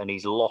weathered and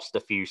he's lost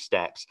a few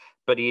steps,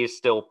 but he is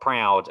still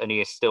proud and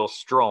he is still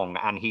strong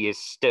and he is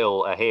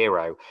still a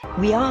hero.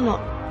 We are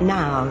not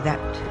now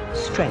that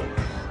strength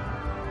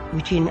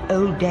which in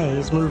old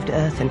days moved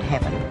earth and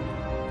heaven.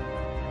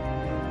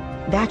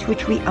 That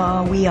which we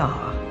are,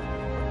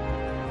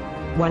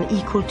 one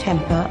equal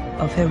temper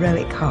of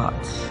heroic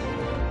hearts,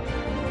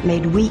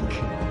 made weak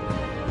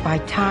by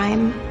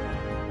time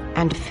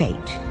and fate,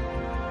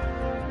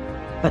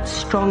 but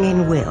strong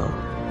in will,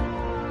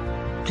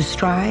 to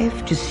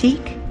strive, to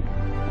seek,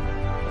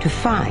 to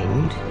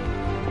find,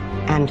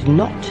 and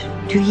not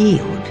to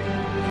yield.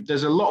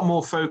 There's a lot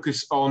more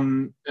focus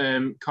on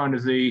kind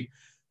of the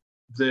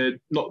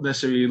not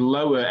necessarily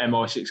lower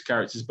MI6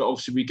 characters, but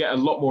obviously we get a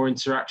lot more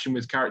interaction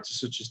with characters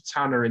such as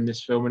Tanner in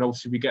this film, and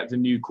obviously we get the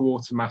new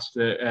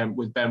quartermaster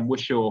with Ben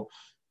Whishaw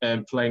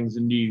playing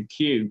the new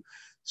Q.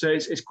 So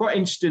it's quite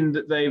interesting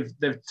that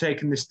they've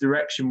taken this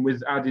direction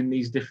with adding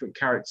these different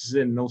characters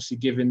in, and obviously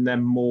giving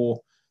them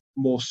more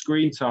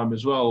screen time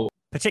as well.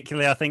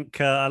 Particularly, I think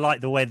I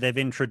like the way they've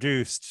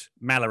introduced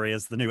Mallory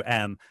as the new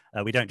M.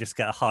 We don't just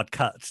get a hard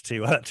cut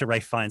to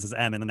Ralph Fiennes as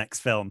M in the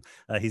next film.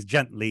 He's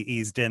gently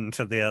eased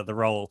into the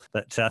role,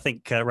 but I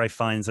think Ralph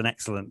Fiennes an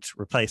excellent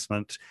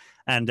replacement.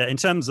 And in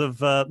terms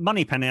of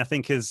Moneypenny, I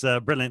think is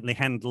brilliantly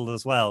handled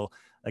as well.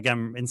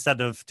 Again,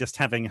 instead of just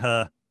having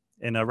her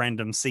in a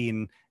random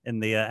scene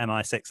in the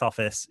MI6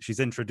 office, she's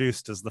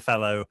introduced as the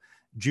fellow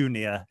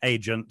junior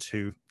agent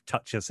who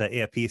touches her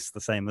earpiece,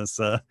 the same as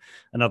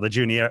another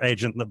junior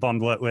agent that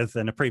Bond worked with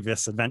in a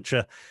previous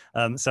adventure.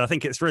 So I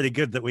think it's really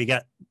good that we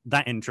get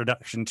that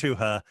introduction to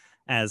her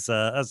as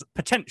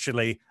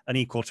potentially an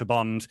equal to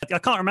Bond. I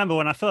can't remember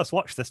when I first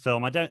watched this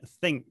film. I don't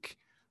think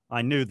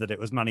I knew that it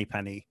was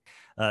Moneypenny.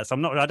 So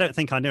I don't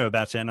think I knew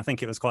about it, and I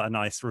think it was quite a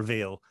nice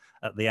reveal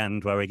at the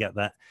end where we get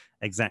that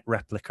exact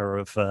replica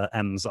of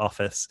M's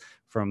office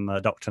from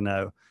Dr.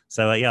 No.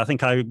 So I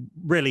think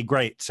really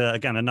great.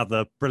 Again,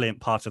 another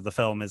brilliant part of the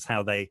film is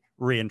how they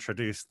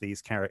reintroduce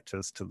these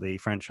characters to the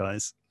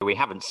franchise. We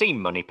haven't seen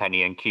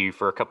Moneypenny and Q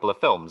for a couple of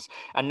films,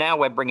 and now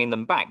we're bringing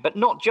them back. But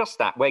not just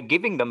that, we're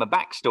giving them a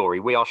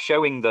backstory. We are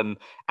showing them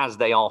as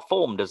they are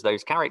formed as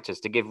those characters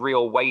to give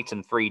real weight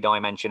and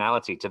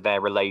three-dimensionality to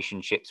their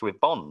relationships with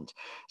Bond.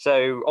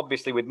 So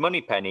obviously with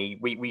Moneypenny,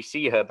 we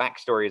see her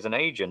backstory as an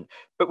agent,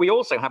 but we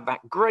also have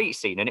that great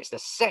scene, and it's the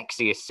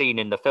sexiest scene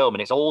in the film,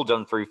 and it's all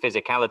done through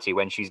physicality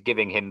when she's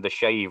giving him the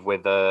shave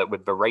with the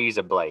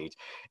razor blade.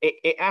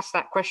 It asks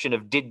that question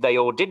of did they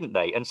or didn't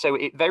they? And so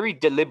it very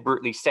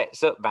deliberately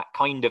sets up that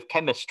kind of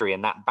chemistry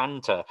and that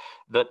banter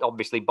that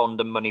obviously Bond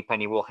and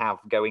Moneypenny will have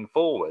going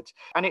forward.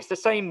 And it's the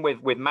same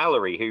with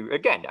Mallory, who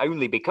again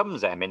only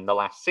becomes M in the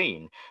last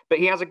scene, but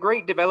he has a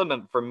great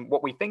development from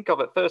what we think of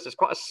at first as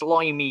quite a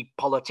slimy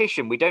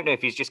politician. We don't know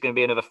if he's just going to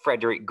be another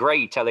Frederick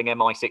Grey telling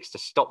MI6 to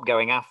stop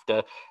going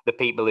after the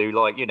people who,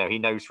 like, he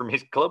knows from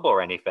his club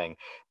or anything.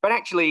 But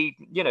actually,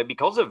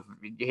 because of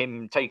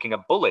him taking a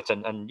bullet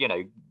and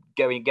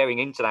going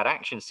into that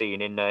action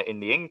scene in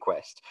the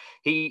inquest,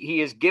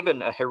 he is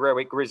given a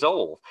heroic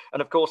resolve.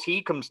 And of course,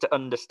 he comes to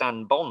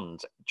understand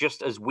Bond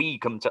just as we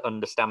come to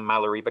understand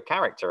Mallory, the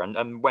character.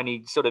 And when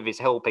he sort of is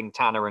helping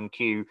Tanner and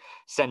Q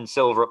send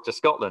Silver up to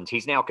Scotland,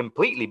 he's now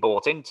completely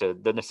bought into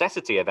the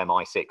necessity of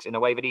MI6 in a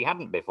way that he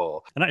hadn't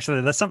before. And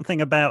actually, there's something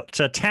about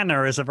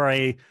Tanner is a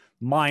very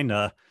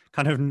minor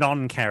kind of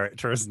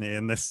non-character, isn't he,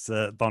 in this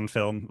Bond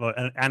film,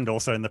 and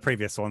also in the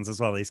previous ones as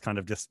well. He's kind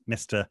of just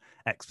Mr.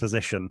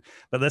 Exposition.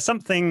 But there's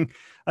something,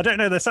 I don't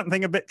know, there's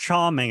something a bit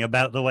charming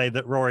about the way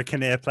that Rory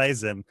Kinnear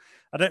plays him.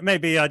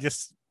 Maybe I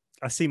just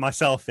I see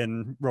myself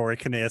in Rory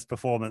Kinnear's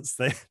performance.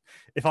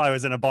 If I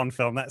was in a Bond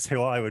film, that's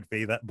who I would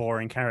be, that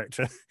boring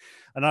character.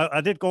 And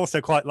I did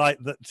also quite like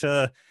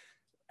that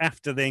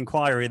after the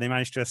inquiry, they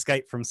managed to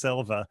escape from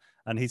Silver,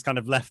 and he's kind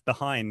of left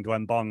behind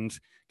when Bond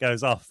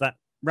goes off. That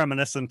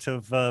reminiscent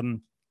of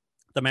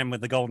The Men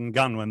with the Golden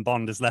Gun, when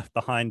Bond is left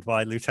behind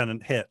by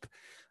Lieutenant Hip.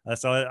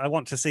 So I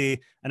want to see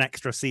an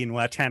extra scene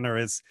where Tanner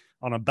is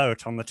on a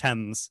boat on the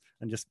Thames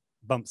and just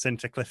bumps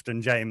into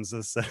Clifton James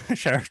as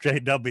Sheriff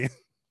J.W.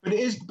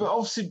 But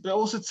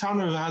also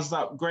Tanner has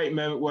that great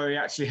moment where he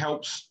actually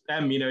helps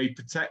M. He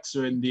protects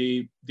her in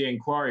the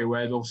inquiry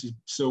where obviously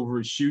Silver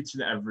is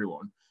shooting at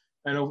everyone,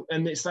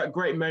 and it's that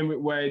great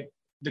moment where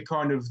the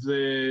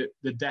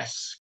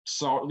desk,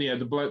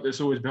 the bloke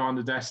that's always behind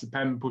the desk, the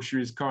pen pusher,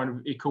 is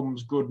he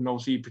comes good, and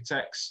obviously he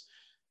protects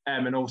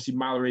M, and obviously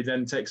Mallory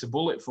then takes a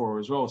bullet for her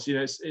as well. So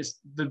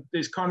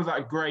it's kind of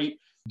that great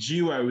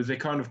duo. They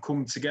kind of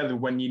come together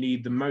when you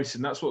need them most,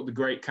 and that's what the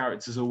great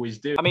characters always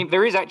do. I mean,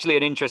 there is actually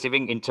an interesting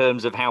thing in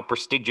terms of how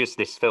prestigious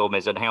this film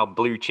is and how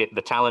blue chip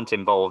the talent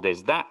involved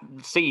is. That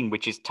scene,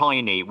 which is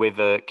tiny, with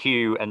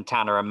Q and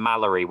Tanner and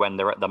Mallory when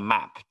they're at the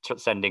map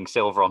sending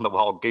Silver on the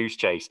wild goose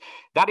chase,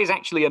 that is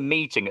actually a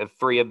meeting of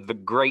three of the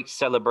great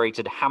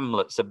celebrated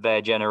Hamlets of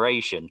their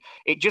generation.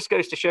 It just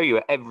goes to show you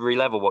at every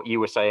level what you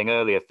were saying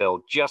earlier,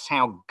 Phil, just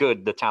how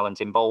good the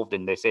talent involved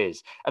in this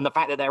is, and the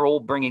fact that they're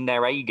all bringing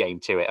their A game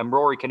to it. And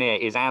Rory Kinnear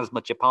is as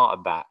much a part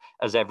of that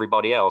as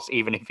everybody else,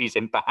 even if he's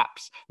in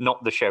perhaps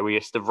not the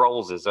showiest of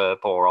roles as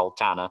poor old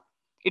Tanner.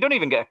 You don't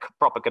even get a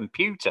proper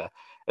computer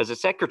as a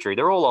secretary.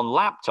 They're all on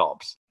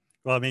laptops.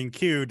 Well, I mean,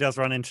 Q does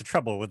run into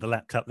trouble with the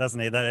laptop, doesn't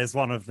he? That is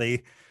one of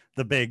the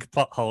big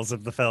plot holes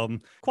of the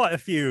film. Quite a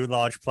few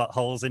large plot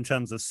holes in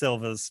terms of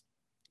Silver's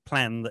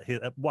plan.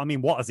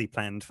 What has he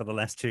planned for the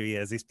last 2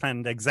 years? He's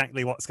planned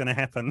exactly what's going to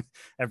happen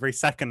every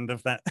second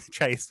of that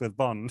chase with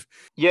Bond.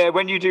 Yeah,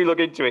 when you do look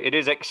into it, it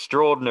is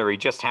extraordinary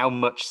just how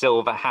much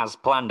Silver has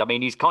planned. I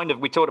mean,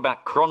 we talked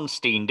about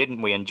Kronstein,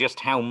 didn't we? And just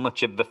how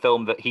much of the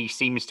film that he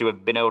seems to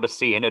have been able to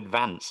see in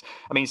advance.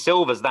 I mean,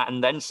 Silver's that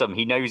and then some.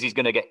 He knows he's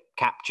going to get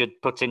captured,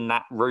 put in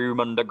that room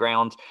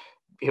underground.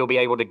 He'll be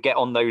able to get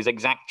on those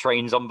exact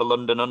trains on the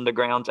London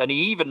Underground. And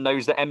he even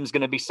knows that M's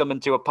going to be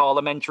summoned to a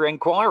parliamentary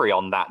inquiry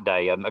on that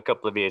day, a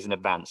couple of years in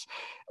advance,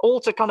 all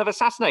to kind of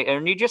assassinate her.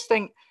 And you just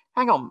think,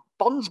 hang on,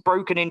 Bond's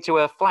broken into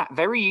her flat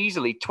very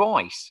easily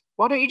twice.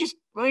 Why don't you just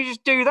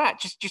do that?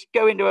 Just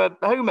go into her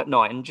home at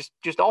night and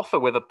just offer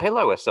with a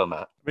pillow or something.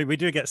 I mean, we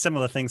do get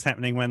similar things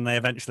happening when they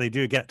eventually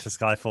do get to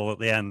Skyfall at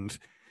the end.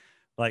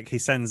 Like, he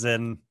sends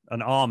in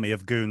an army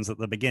of goons at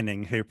the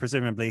beginning who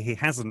presumably he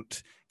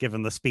hasn't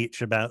given the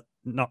speech about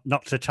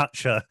not to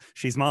touch her,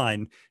 she's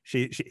mine.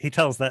 He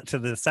tells that to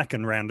the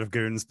second round of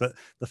goons, but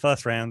the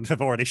first round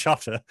have already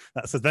shot her.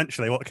 That's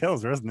eventually what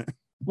kills her, isn't it?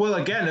 Well,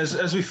 again,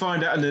 as we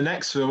find out in the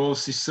next film,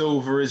 obviously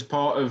Silver is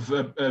part of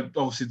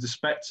obviously the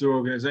Spectre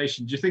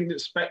organisation. Do you think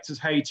that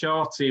Spectre's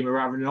HR team are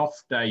having an off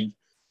day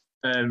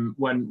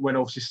when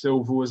obviously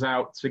Silver was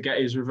out to get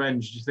his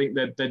revenge? Do you think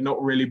that they'd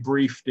not really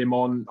briefed him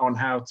on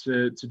how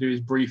to do his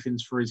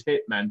briefings for his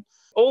hitmen?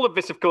 All of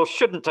this, of course,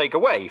 shouldn't take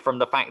away from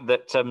the fact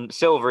that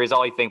Silver is,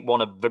 I think,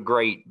 one of the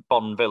great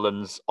Bond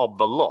villains of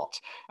the lot.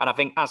 And I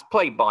think as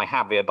played by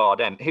Javier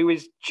Bardem, who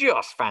is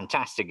just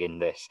fantastic in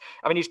this.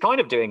 I mean, he's kind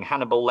of doing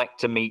Hannibal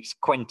Lecter meets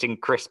Quentin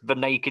Crisp, the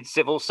naked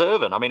civil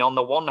servant. I mean, on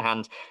the one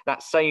hand,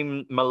 that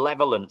same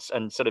malevolence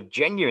and sort of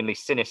genuinely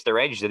sinister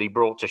edge that he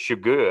brought to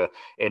Chigurh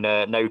in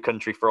No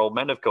Country for Old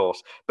Men, of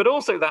course, but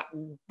also that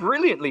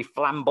brilliantly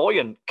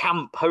flamboyant,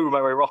 camp,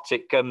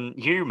 homoerotic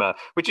humour,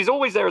 which is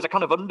always there as a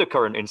kind of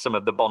undercurrent in some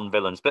of the Bond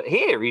villains. But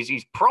here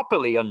he's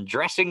properly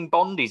undressing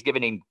Bond. He's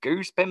giving him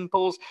goose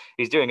pimples.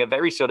 He's doing a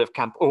very sort of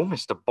camp, oh,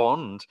 Mr.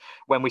 Bond,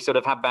 when we sort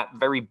of have that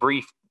very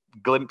brief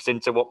glimpse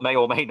into what may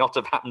or may not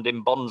have happened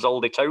in Bond's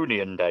old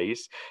Etonian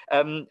days.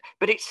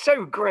 But it's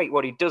so great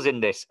what he does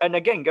in this. And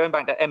again, going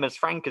back to Emma's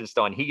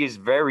Frankenstein, he is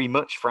very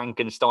much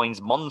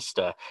Frankenstein's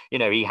monster. You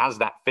know, he has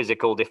that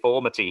physical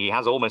deformity. He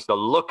has almost the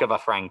look of a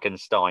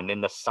Frankenstein in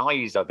the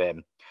size of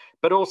him.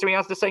 But also he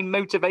has the same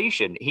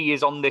motivation. He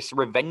is on this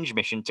revenge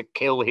mission to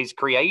kill his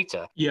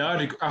creator.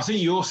 Yeah, I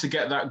think you also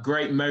get that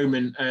great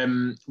moment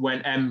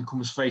when M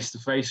comes face to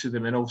face with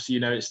him. And obviously,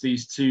 you know, it's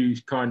these two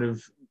kind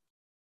of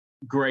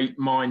great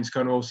minds,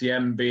 kind of obviously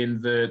M being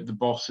the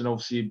boss and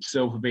obviously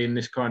Silver being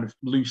this kind of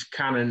loose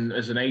cannon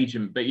as an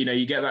agent. But, you know,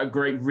 you get that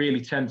great,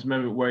 really tense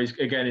moment where he's,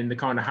 again, in the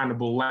kind of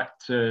Hannibal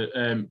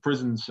Lecter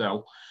prison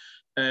cell.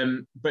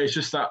 But it's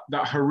just that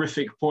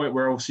horrific point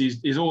where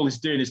obviously all he's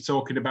doing is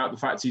talking about the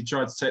fact he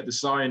tried to take the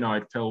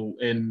cyanide pill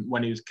in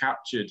when he was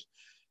captured.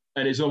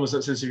 And it's almost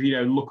that sense of, you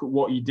know, look at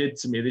what you did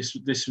to me. This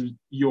was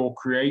your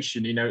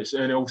creation, you know.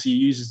 And obviously he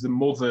uses the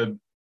mother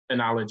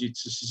analogy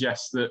to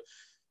suggest that,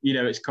 you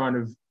know, it's kind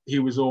of, he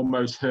was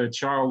almost her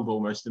child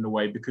almost in a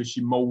way because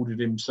she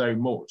molded him so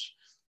much.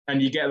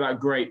 And you get that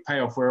great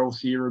payoff where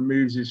obviously he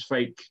removes his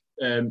fake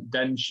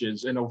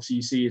dentures and obviously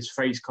you see his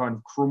face kind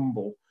of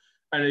crumble.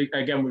 And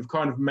again, we've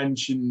kind of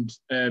mentioned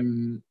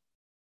the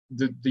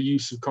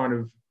use of kind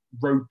of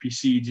ropey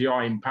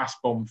CGI in past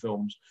Bond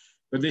films.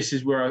 But this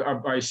is where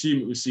I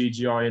assume it was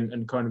CGI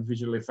and kind of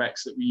visual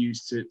effects that we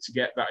used to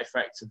get that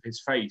effect of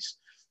his face.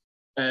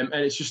 And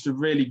it's just a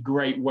really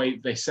great way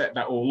they set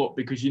that all up,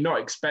 because you're not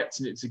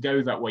expecting it to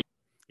go that way.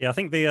 Yeah, I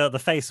think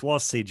the face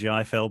was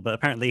CGI, Phil, but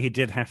apparently he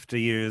did have to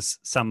use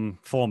some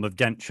form of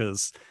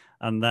dentures.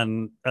 And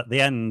then at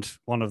the end,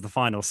 one of the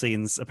final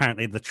scenes,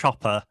 apparently the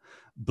chopper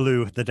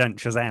blew the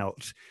dentures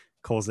out,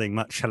 causing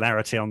much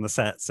hilarity on the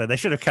set. So they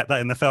should have kept that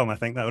in the film. I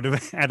think that would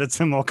have added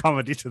some more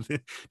comedy to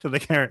the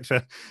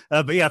character.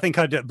 But yeah, I think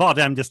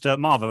Bardem, just a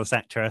marvelous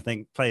actor, I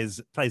think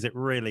plays it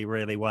really,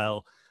 really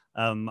well.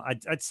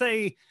 I'd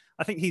say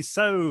I think he's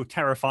so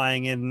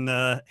terrifying in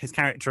his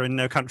character in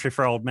No Country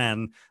for Old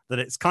Men that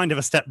it's kind of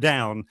a step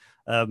down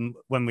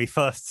when we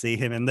first see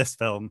him in this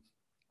film.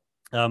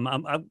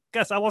 I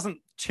guess I wasn't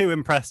too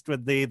impressed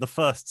with the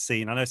first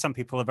scene. I know some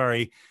people are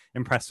very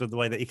impressed with the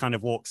way that he kind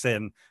of walks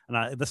in,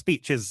 and the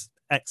speech is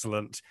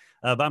excellent.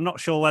 But I'm not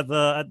sure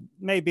whether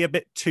maybe a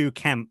bit too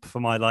camp for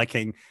my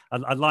liking.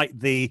 I like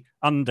the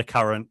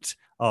undercurrent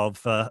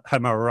of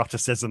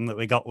homoeroticism that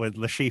we got with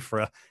Le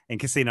Chiffre in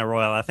Casino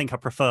Royale. I think I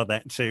prefer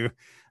that to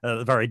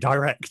the very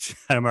direct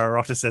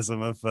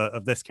homoeroticism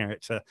of this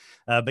character.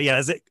 But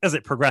yeah, as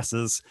it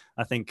progresses,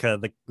 I think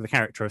the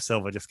character of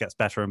Silver just gets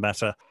better and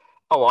better.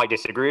 Oh, I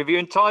disagree with you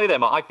entirely there,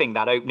 Mark. I think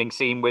that opening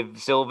scene with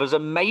Silver's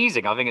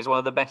amazing. I think it's one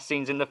of the best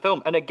scenes in the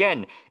film. And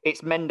again,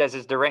 it's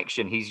Mendes's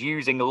direction. He's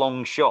using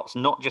long shots,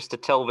 not just to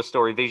tell the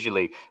story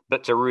visually,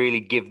 but to really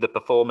give the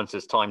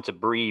performances time to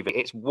breathe.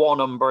 It's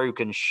one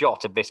unbroken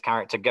shot of this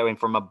character going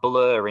from a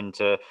blur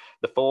into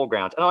the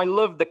foreground. And I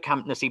love the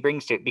campness he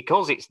brings to it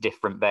because it's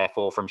different,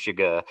 therefore, from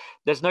Chigurh.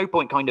 There's no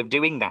point kind of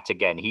doing that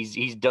again.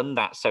 He's done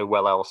that so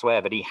well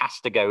elsewhere, but he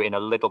has to go in a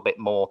little bit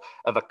more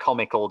of a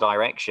comical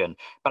direction.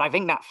 But I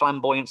think that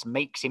flamboyance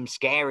makes him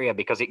scarier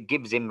because it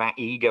gives him that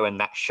ego and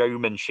that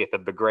showmanship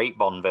of the great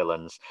Bond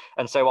villains.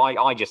 And so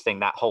I just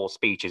think that whole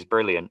speech is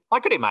brilliant. I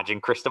could imagine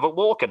Christopher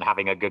Walken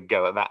having a good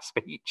go at that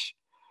speech.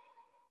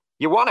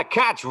 You want to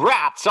catch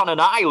rats on an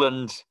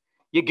island?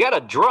 You get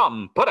a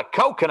drum, put a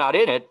coconut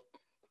in it.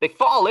 They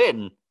fall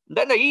in,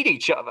 then they eat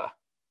each other.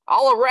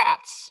 All the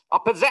rats are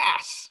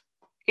possessed,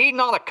 eating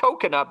on a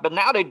coconut, but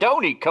now they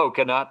don't eat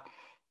coconut.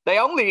 They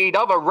only eat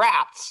other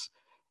rats.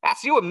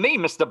 That's you and me,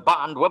 Mr.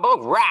 Bond. We're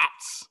both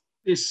rats.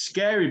 It's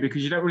scary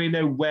because you don't really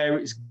know where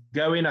it's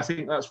going. I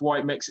think that's why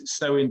it makes it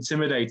so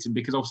intimidating,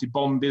 because obviously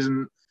Bond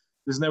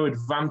there's no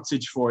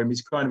advantage for him.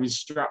 He's kind of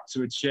strapped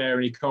to a chair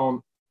and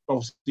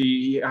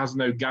he has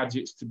no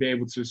gadgets to be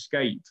able to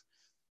escape.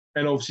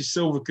 And obviously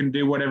Silver can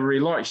do whatever he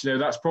likes. You know,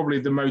 that's probably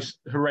the most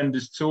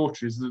horrendous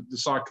torture, is the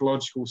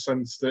psychological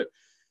sense that,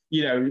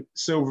 you know,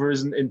 Silver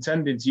isn't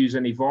intending to use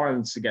any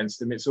violence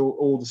against him. It's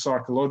all the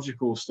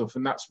psychological stuff.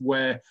 And that's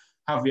where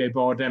Javier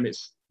Bardem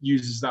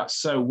uses that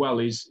so well.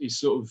 He's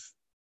sort of,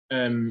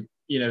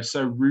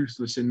 so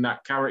ruthless in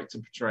that character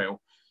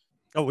portrayal.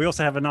 Oh, we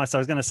also have I was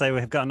going to say,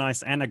 we've got a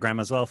nice anagram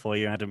as well for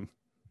you, Adam.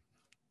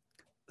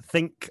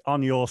 Think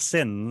on your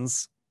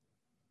sins.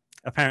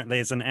 Apparently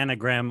is an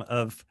anagram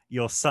of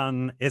your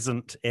son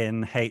isn't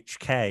in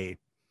HK,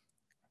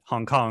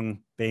 Hong Kong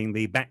being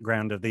the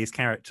background of these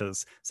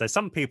characters. So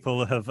some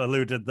people have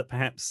alluded that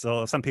perhaps,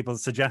 or some people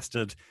have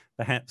suggested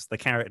perhaps the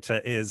character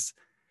is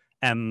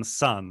M's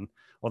son,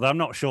 although I'm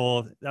not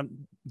sure.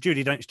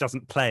 Judi Dench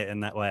doesn't play it in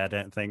that way, I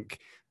don't think.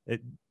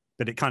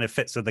 But it kind of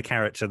fits with the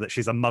character that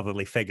she's a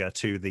motherly figure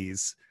to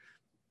these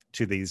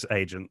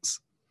agents.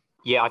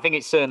 Yeah, I think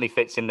it certainly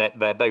fits in that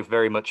they're both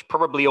very much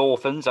probably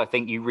orphans. I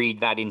think you read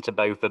that into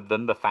both of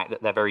them, the fact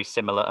that they're very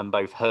similar and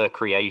both her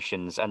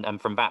creations.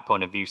 And from that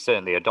point of view,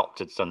 certainly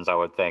adopted sons, I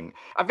would think.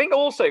 I think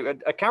also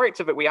a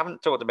character that we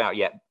haven't talked about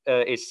yet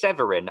is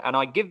Severin. And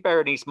I give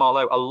Berenice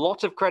Marlowe a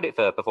lot of credit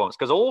for her performance,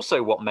 because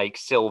also what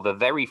makes Silver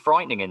very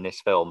frightening in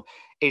this film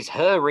is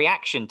her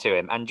reaction to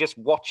him, and just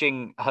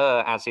watching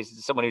her as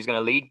someone who's going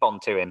to lead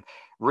Bond to him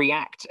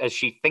react as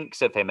she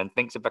thinks of him and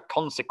thinks of the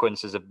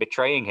consequences of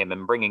betraying him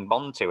and bringing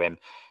Bond to him,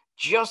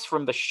 just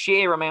from the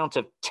sheer amount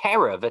of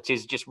terror that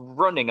is just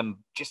running and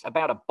just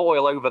about to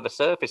boil over the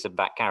surface of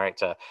that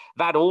character.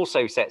 That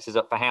also sets us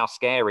up for how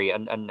scary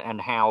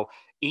and how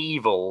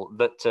evil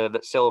that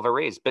Silver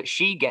is. But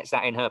she gets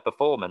that in her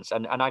performance.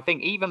 And I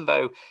think even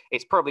though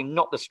it's probably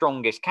not the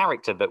strongest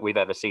character that we've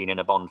ever seen in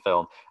a Bond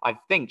film, I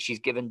think she's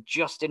given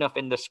just enough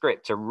in the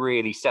script to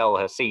really sell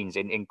her scenes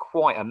in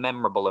quite a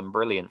memorable and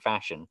brilliant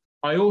fashion.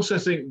 I also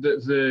think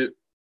that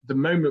the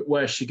moment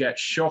where she gets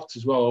shot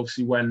as well,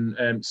 obviously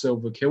when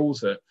Silver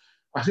kills her,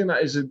 I think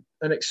that is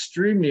an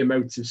extremely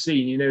emotive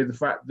scene. You know, the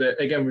fact that,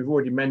 again, we've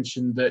already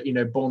mentioned that, you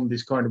know, Bond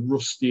is kind of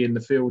rusty in the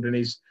field and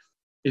he's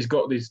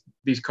got these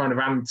kind of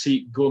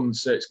antique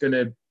guns, so it's going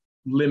to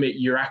limit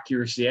your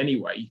accuracy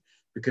anyway,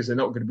 because they're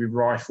not going to be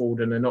rifled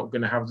and they're not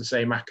going to have the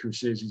same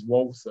accuracy as his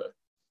Walther.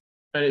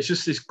 And it's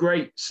just this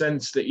great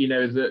sense that, you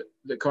know,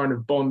 that kind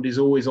of Bond is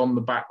always on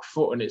the back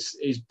foot, and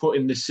he's put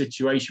in this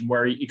situation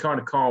where he kind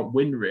of can't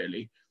win,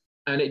 really.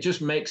 And it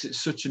just makes it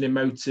such an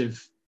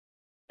emotive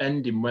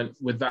ending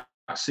with that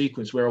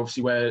sequence where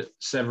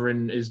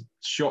Severin is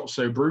shot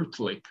so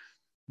brutally.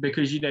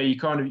 because you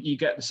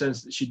get the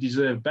sense that she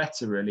deserved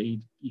better.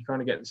 Really, you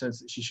kind of get the sense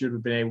that she should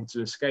have been able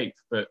to escape.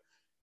 But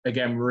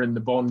again, we're in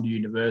the Bond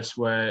universe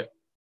where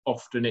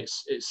often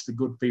it's the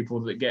good people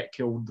that get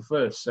killed the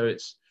first. So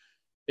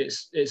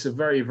it's a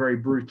very, very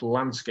brutal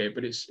landscape,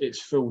 but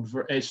it's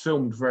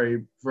filmed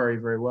very, very,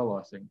 very well,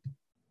 I think.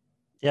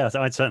 Yeah,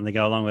 so I'd certainly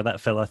go along with that,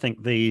 Phil. I think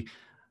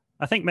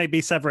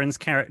maybe Severin's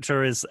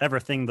character is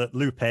everything that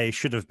Lupe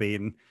should have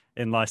been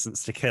in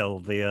License to Kill,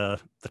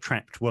 the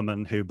trapped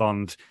woman who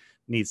Bond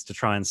needs to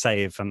try and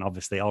save, and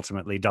obviously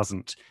ultimately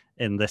doesn't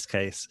in this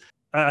case.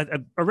 I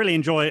really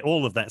enjoy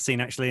all of that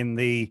scene actually in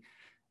the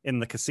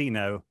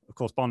casino. Of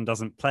course, Bond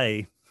doesn't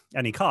play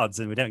any cards,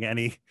 and we don't get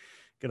any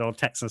good old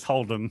Texas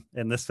Hold'em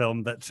in this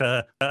film. But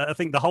I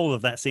think the whole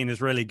of that scene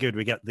is really good.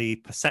 We get the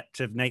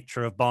perceptive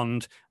nature of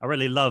Bond. I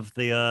really love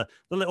the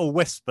little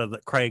whisper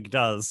that Craig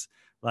does,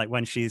 like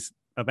when she's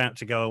about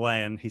to go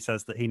away, and he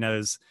says that he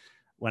knows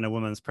when a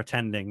woman's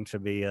pretending to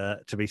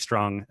be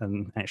strong,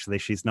 and actually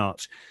she's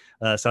not.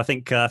 So I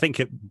think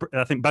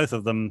both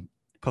of them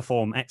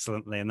perform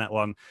excellently in that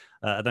one.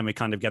 Then we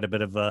kind of get a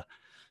bit of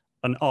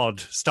an odd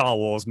Star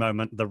Wars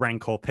moment, the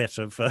Rancor pit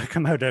of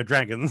Komodo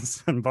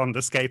dragons and Bond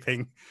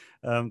escaping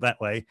that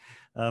way.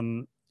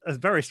 A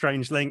very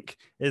strange link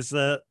is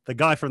the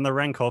guy from the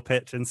Rancor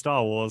pit in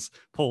Star Wars,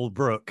 Paul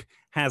Brook,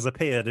 has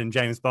appeared in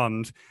James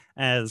Bond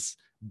as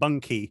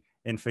Bunky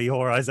in For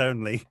Your Eyes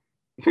Only.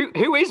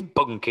 Who is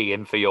Bunky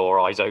in For Your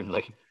Eyes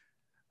Only?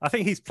 I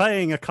think he's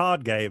playing a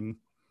card game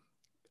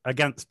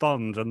against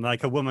Bond, and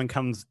like a woman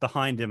comes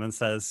behind him and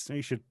says,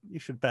 you should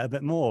bet a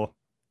bit more.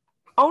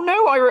 Oh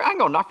no!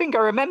 Hang on. I think I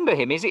remember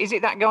him. Is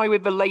it that guy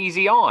with the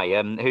lazy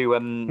eye?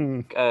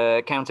 Who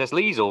Countess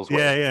Liesel's with?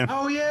 Yeah.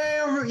 Oh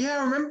yeah,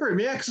 I remember him.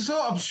 Yeah, because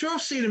I'm sure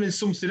I've seen him in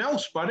something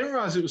else, but I didn't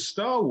realize it was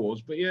Star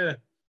Wars. But yeah,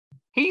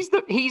 he's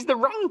the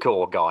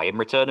Rancor guy in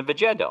Return of the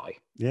Jedi.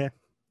 Yeah.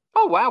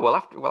 Oh wow,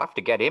 we'll have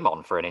to get him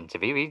on for an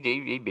interview.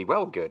 He'd be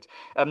well good.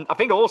 I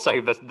think also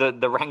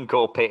the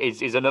Rancor pit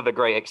is another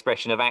great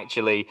expression of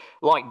actually,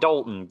 like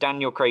Dalton,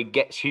 Daniel Craig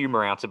gets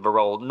humour out of the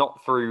role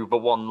not through the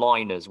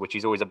one-liners, which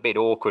he's always a bit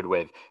awkward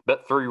with,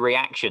 but through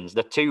reactions.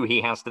 The two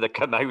he has to the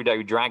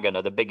Komodo dragon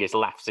are the biggest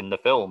laughs in the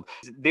film.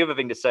 The other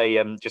thing to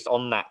say, just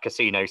on that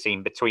casino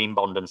scene between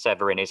Bond and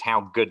Severin, is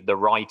how good the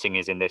writing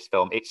is in this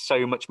film. It's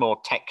so much more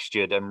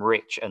textured and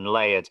rich and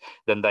layered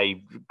than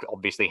they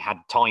obviously had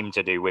time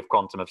to do with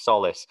Quantum of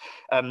Solace.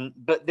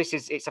 But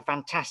it's a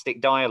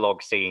fantastic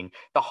dialogue scene.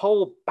 The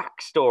whole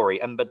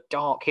backstory and the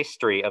dark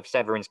history of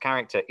Severin's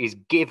character is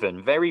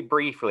given very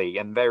briefly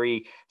and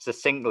very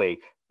succinctly,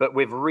 but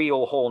with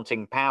real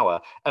haunting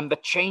power. And the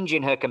change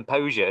in her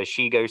composure as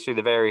she goes through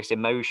the various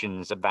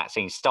emotions of that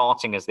scene,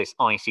 starting as this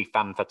icy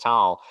femme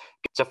fatale,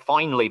 to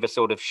finally the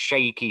sort of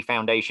shaky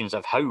foundations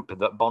of hope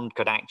that Bond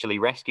could actually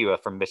rescue her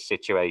from this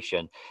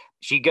situation.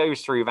 She goes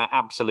through that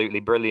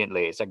absolutely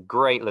brilliantly. It's a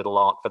great little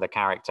arc for the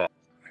character.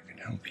 I can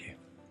help you.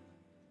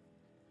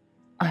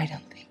 I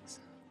don't think so.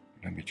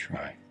 Let me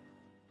try.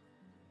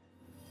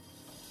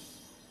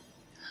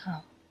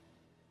 How?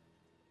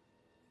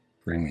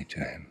 Bring me to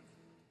him.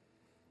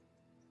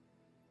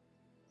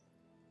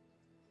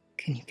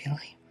 Can you kill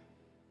him?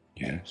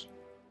 Yes.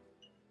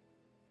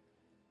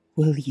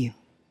 Will you?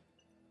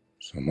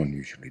 Someone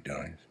usually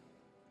dies.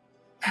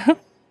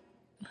 Perhaps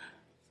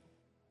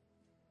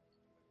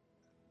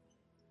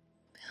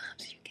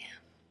you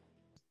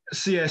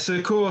can. So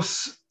of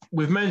course,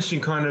 we've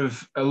mentioned kind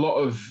of a lot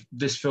of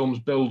this film's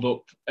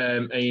build-up,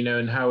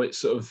 and how it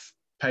sort of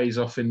pays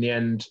off in the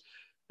end.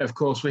 Of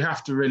course, we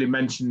have to really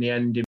mention the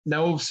ending.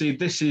 Now, obviously,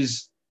 this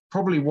is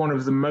probably one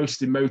of the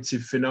most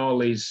emotive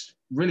finales,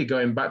 really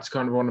going back to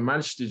kind of On Her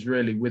Majesty's,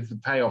 really, with the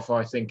payoff,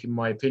 I think, in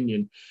my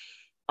opinion.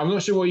 I'm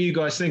not sure what you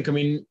guys think. I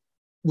mean,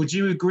 would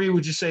you agree?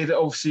 Would you say that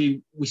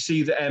obviously we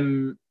see that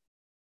M,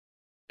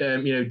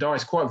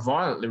 dies quite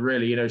violently,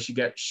 really? She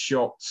gets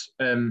shot.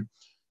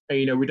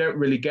 We don't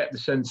really get the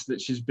sense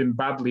that she's been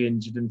badly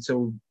injured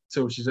until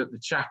she's at the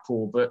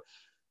chapel. But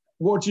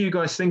what do you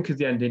guys think of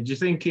the ending? Do you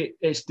think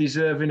it's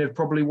deserving of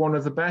probably one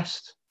of the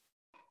best?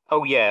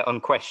 Oh, yeah,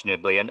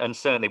 unquestionably, and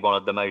certainly one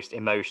of the most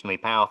emotionally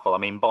powerful. I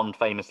mean, Bond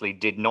famously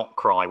did not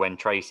cry when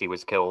Tracy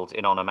was killed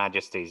in On Her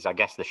Majesty's. I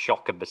guess the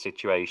shock of the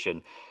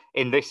situation.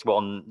 In this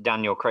one,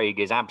 Daniel Craig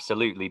is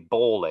absolutely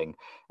bawling.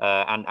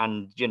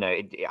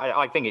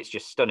 I think it's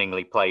just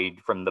stunningly played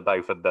from the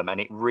both of them,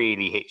 and it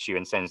really hits you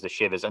and sends the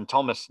shivers. And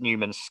Thomas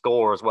Newman's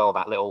score as well,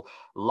 that little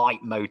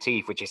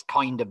leitmotif, which is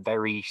kind of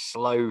very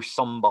slow,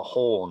 somber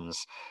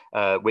horns,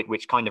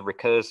 which kind of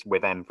recurs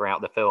with them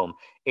throughout the film.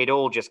 It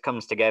all just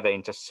comes together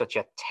into such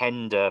a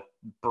tender,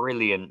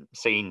 brilliant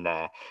scene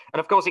there. And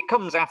of course, it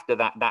comes after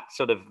that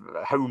sort of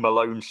Home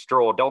Alone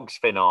Straw Dogs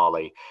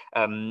finale,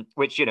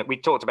 which, we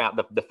talked about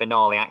the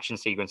finale action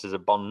sequences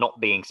of Bond not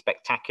being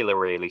spectacular,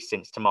 really,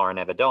 since Tomorrow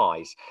Never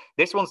Dies.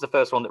 This one's the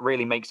first one that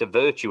really makes a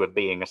virtue of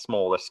being a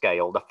smaller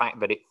scale, the fact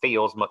that it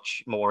feels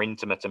much more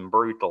intimate and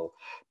brutal.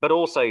 But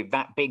also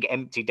that big,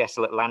 empty,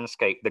 desolate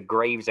landscape, the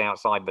graves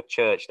outside the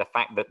church, the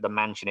fact that the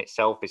mansion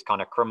itself is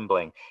kind of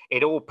crumbling.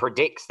 It all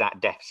predicts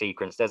that death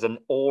sequence. There's an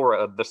aura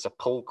of the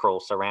sepulchral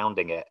surrounding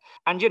surrounding it.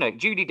 And, you know,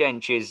 Judi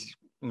Dench is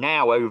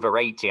now over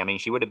 80. I mean,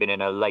 she would have been in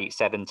her late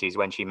 70s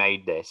when she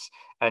made this,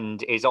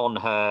 and is on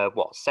her,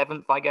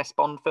 seventh, I guess,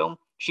 Bond film.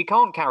 She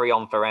can't carry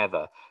on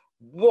forever.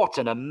 What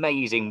an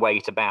amazing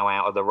way to bow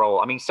out of the role.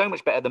 I mean, so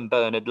much better than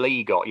Bernard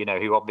Lee got, you know,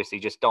 who obviously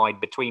just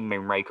died between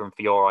Moonraker and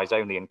For Your Eyes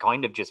Only and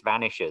kind of just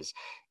vanishes.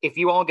 If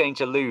you are going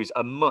to lose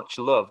a much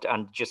loved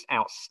and just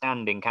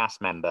outstanding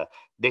cast member,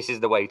 this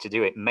is the way to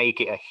do it. Make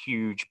it a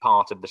huge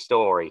part of the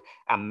story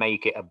and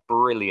make it a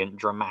brilliant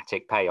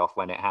dramatic payoff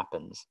when it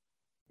happens.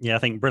 Yeah, I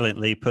think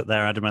brilliantly put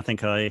there, Adam. I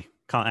think I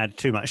can't add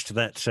too much to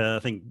that. I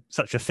think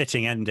such a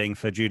fitting ending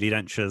for Judi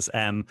Dench's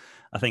M.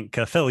 I think,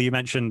 Phil, you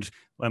mentioned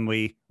when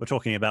we were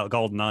talking about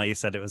GoldenEye, you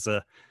said it was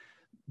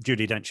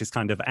Judi Dench's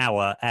kind of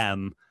our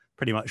M.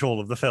 Pretty much all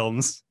of the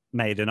films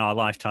made in our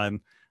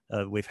lifetime,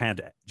 we've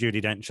had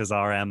Judi Dench as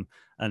our M,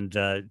 and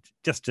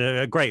just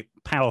a great,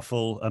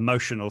 powerful,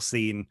 emotional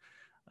scene.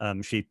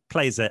 She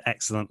plays it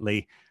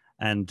excellently,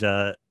 and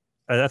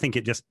I think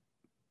it just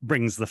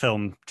brings the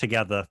film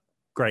together.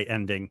 Great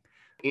ending.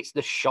 It's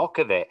the shock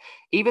of it.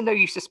 Even though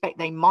you suspect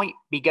they might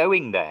be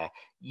going there,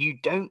 you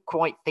don't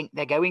quite think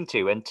they're going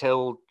to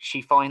until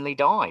she finally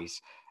dies.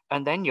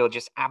 And then you're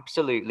just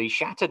absolutely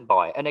shattered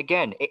by it. And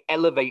again, it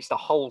elevates the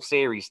whole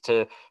series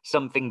to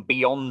something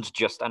beyond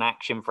just an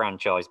action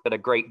franchise, but a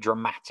great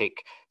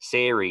dramatic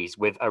series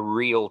with a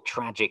real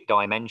tragic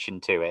dimension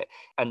to it.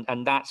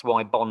 And that's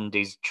why Bond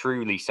is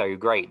truly so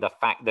great. The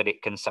fact that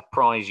it can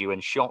surprise you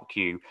and shock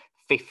you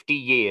 50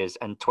 years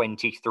and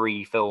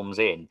 23 films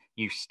in,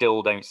 you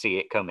still don't see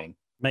it coming.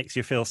 Makes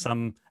you feel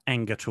some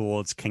anger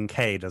towards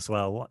Kincaid as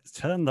well. What?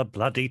 Turn the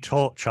bloody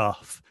torch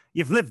off.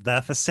 You've lived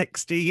there for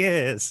 60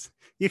 years.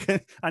 You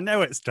can. I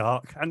know it's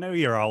dark. I know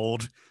you're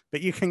old, but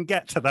you can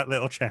get to that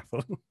little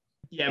chapel.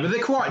 Yeah, but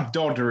they're quite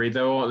doddery,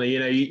 though, aren't they? You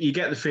know, you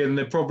get the feeling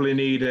they probably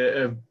need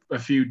a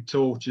few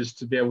torches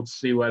to be able to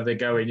see where they're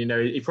going. You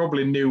know, he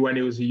probably knew when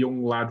he was a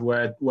young lad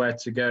where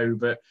to go,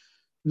 but.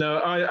 No,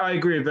 I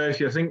agree with both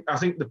of you. I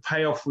think the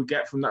payoff we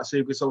get from that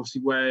sequence,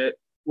 obviously, where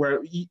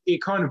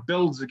it kind of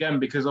builds again,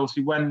 because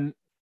obviously when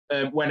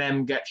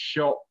M gets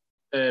shot,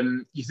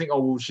 you think,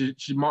 oh well, she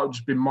might have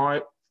just been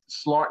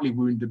slightly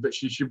wounded, but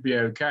she should be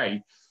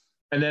okay.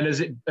 And then as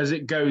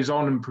it goes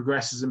on and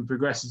progresses,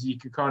 you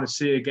can kind of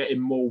see her getting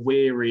more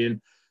weary, and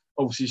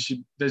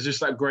obviously there's just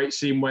that great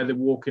scene where they're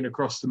walking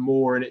across the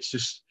moor, and it's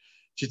just.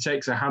 She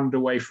takes her hand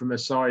away from her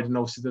side, and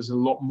obviously there's a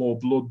lot more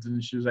blood than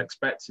she was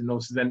expecting.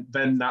 Obviously,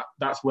 then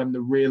that's when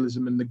the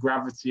realism and the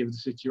gravity of the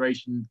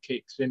situation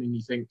kicks in, and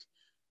you think,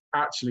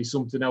 actually,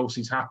 something else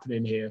is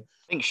happening here.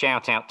 I think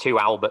shout out to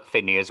Albert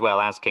Finney as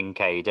well as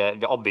Kincaid.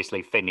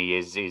 Obviously, Finney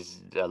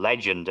is a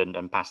legend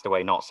and passed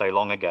away not so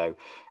long ago.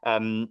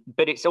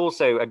 But it's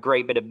also a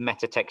great bit of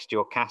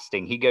metatextual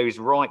casting. He goes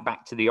right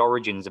back to the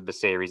origins of the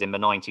series in the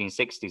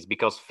 1960s,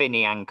 because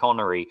Finney and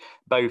Connery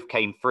both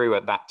came through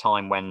at that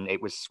time when it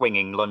was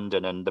swinging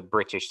London and the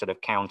British sort of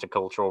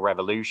countercultural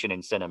revolution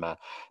in cinema.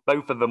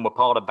 Both of them were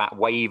part of that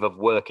wave of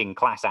working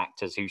class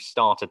actors who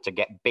started to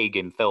get big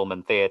in film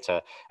and theatre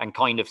and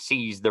kind of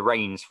seized the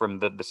reins from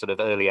the sort of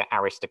earlier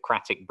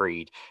aristocratic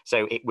breed.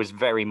 So it was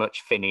very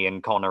much Finney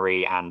and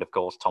Connery, and of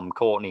course Tom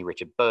Courtenay,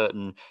 Richard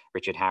Burton,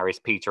 Richard Harris,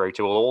 Peter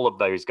O'Toole, all of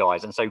those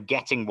guys. And so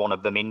getting one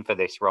of them in for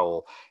this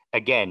role,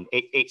 again,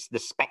 it's the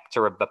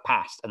spectre of the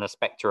past, and the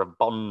spectre of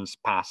Bond's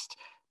past,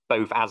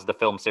 both as the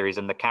film series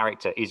and the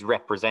character, is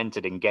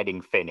represented in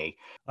getting Finney.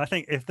 I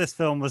think if this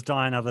film was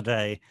Die Another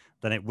Day,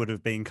 then it would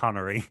have been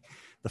Connery.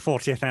 The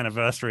 40th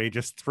anniversary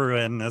just threw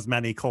in as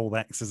many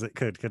callbacks as it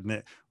could, couldn't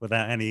it?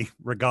 Without any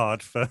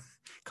regard for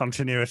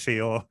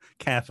continuity or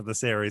care for the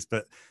series.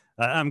 But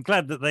I'm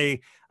glad that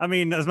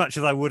as much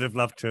as I would have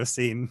loved to have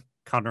seen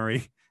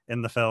Connery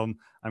in the film,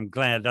 I'm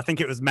glad. I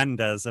think it was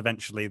Mendes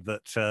eventually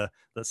that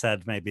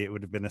said maybe it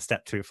would have been a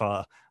step too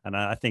far. And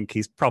I think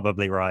he's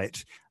probably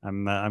right.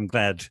 I'm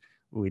glad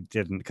we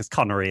didn't, because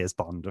Connery is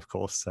Bond, of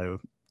course. So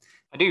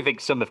I do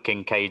think some of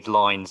Kincaid's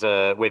lines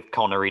with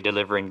Connery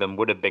delivering them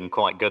would have been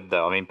quite good,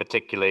 though. I mean,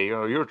 particularly,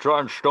 you try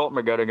and stop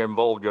me getting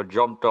involved, you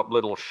jumped up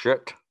little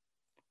shit.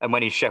 And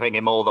when he's showing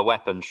him all the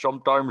weapons,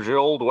 sometimes the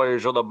old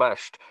ways are the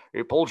best.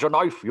 He pulls a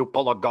knife, you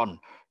pull a gun.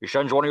 He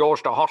sends one of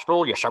yours to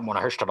hospital, you send one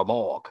of his to the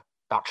morgue.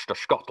 That's the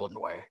Scotland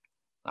way.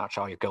 That's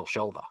how you kill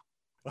Silver.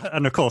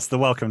 And of course, the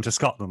Welcome to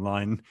Scotland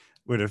line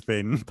would have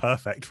been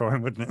perfect for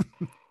him, wouldn't it?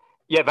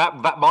 Yeah,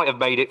 that might have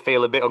made it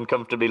feel a bit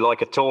uncomfortably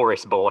like a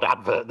tourist board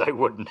advert, though,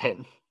 wouldn't it?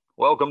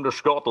 Welcome to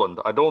Scotland.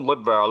 I don't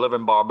live there. I live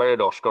in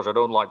Barbados because I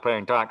don't like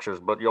paying taxes,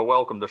 but you're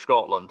welcome to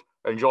Scotland.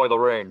 Enjoy the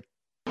rain.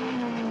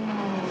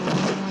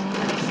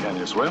 Can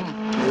you swim?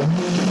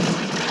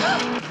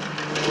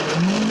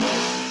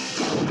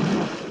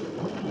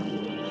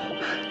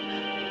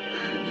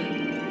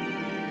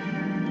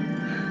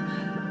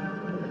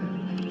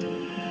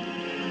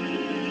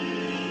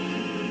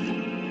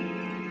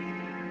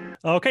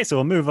 Okay, so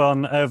we'll move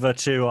on over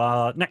to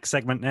our next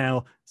segment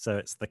now. So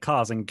it's the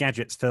cars and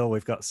gadgets, Phil.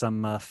 We've got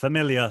some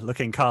familiar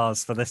looking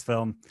cars for this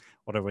film.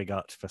 what have we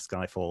got for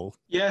Skyfall?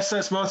 Yes,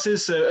 that's Martin.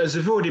 So as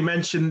I've already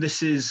mentioned,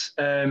 this is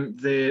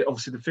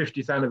obviously the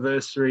 50th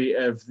anniversary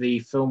of the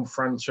film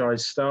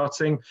franchise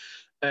starting.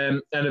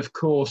 And of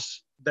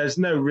course, there's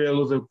no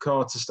real other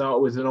car to start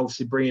with than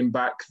obviously bringing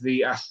back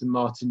the Aston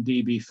Martin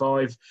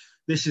DB5.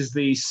 This is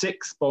the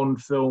 6th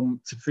Bond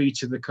film to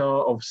feature the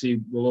car.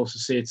 Obviously, we'll also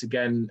see it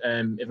again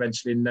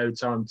eventually in No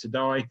Time to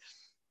Die.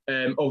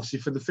 Obviously,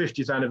 for the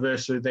 50th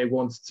anniversary, they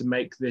wanted to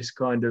make this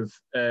kind of,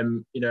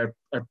 a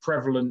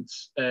prevalent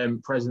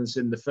presence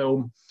in the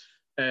film.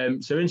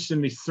 So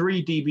interestingly,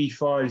 3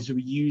 DB5s were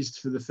used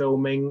for the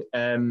filming,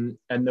 and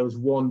there was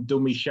 1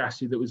 dummy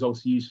chassis that was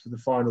also used for the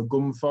final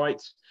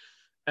gunfight.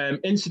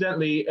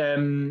 Incidentally,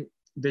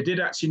 they did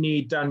actually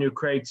need Daniel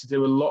Craig to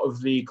do a lot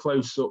of the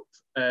close-up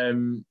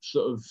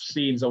sort of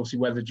scenes, obviously,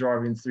 where they're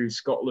driving through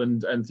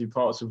Scotland and through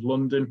parts of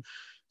London.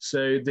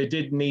 So they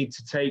did need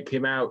to take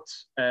him out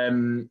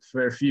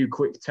for a few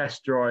quick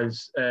test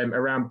drives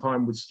around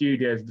Pinewood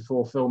Studios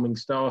before filming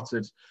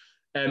started.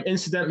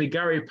 Incidentally,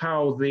 Gary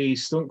Powell, the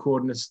stunt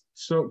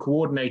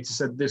coordinator,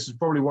 said this was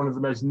probably one of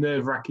the most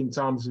nerve-wracking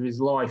times of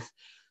his life,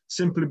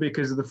 simply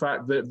because of the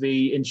fact that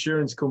the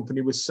insurance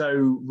company was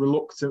so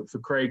reluctant for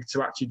Craig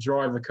to actually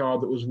drive a car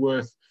that was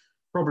worth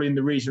probably in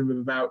the region of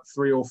about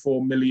 $3 or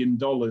 $4 million.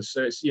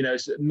 So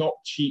it's not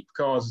cheap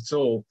cars at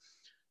all.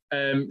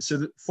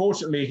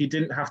 Fortunately, he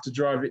didn't have to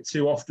drive it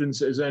too often,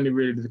 so it was only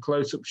really the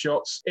close-up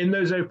shots. In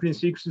those opening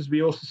sequences,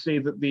 we also see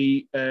that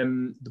the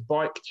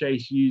bike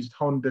chase used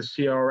Honda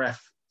CRF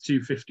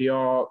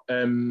 250R,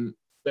 and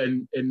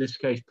in this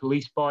case,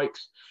 police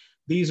bikes.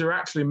 These are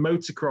actually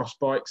motocross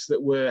bikes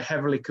that were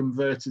heavily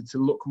converted to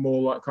look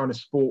more like kind of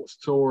sports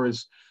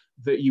tourers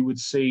that you would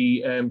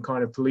see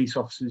kind of police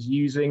officers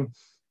using.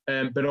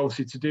 But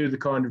obviously to do the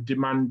kind of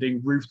demanding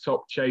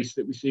rooftop chase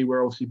that we see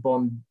where obviously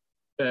Bond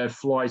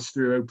flies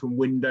through open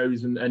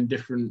windows and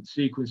different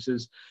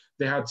sequences,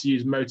 they had to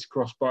use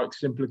motocross bikes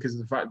simply because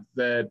of the fact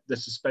that the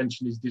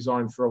suspension is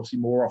designed for obviously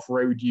more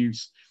off-road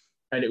use,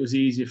 and it was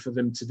easier for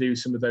them to do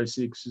some of those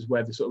sequences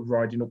where they're sort of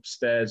riding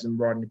upstairs and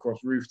riding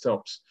across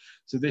rooftops.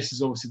 So this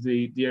is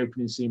obviously the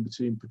opening scene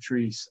between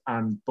Patrice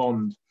and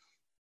Bond.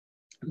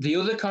 The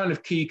other kind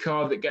of key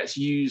car that gets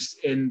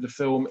used in the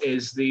film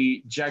is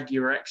the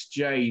Jaguar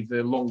XJ,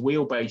 the long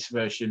wheelbase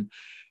version.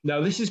 Now,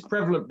 this is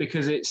prevalent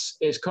because it's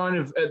kind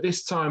of, at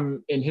this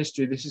time in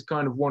history, this is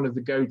kind of one of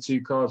the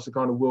go-to cars for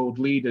kind of world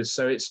leaders.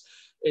 So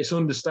it's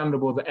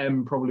understandable that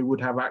M probably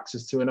would have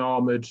access to an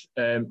armoured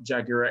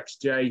Jaguar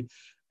XJ.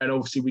 And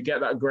obviously we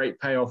get that great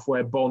payoff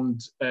where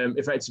Bond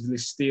effectively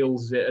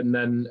steals it and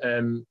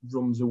then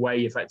runs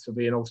away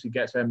effectively and obviously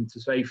gets M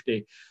to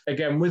safety.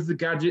 Again, with the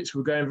gadgets,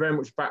 we're going very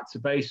much back to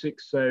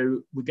basics.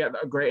 So we get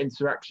that great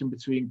interaction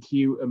between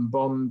Q and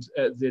Bond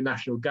at the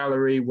National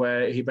Gallery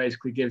where he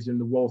basically gives him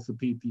the Walther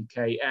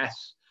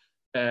PPK-S.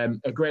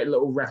 A great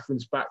little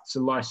reference back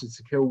to License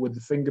to Kill with the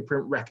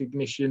fingerprint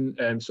recognition.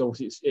 So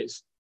obviously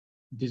it's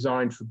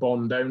designed for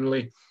Bond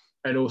only,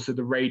 and also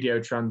the radio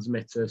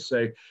transmitter.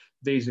 So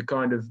these are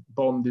kind of,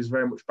 Bond is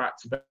very much back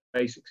to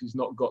basics. He's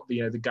not got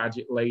the the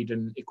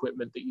gadget-laden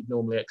equipment that you'd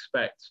normally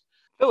expect.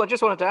 Phil, I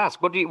just wanted to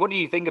ask, what do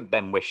you think of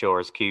Ben Whishaw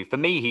as Q? For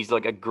me, he's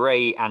like a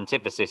grey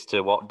antithesis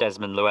to what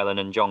Desmond Llewellyn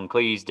and John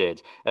Cleese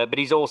did. But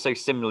he's also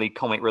similarly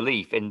comic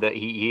relief in that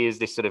he is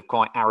this sort of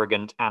quite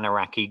arrogant,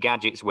 Anaraki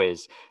gadgets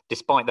whiz,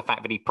 despite the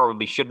fact that he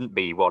probably shouldn't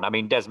be one. I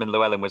mean, Desmond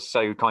Llewellyn was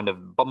so kind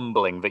of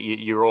bumbling that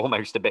you're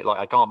almost a bit like,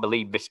 I can't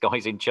believe this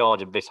guy's in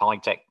charge of this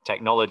high-tech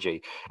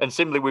technology. And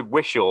similarly with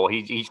Whishaw,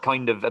 he's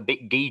kind of a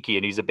bit geeky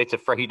and he's a bit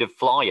afraid of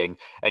flying,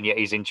 and yet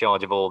he's in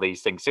charge of all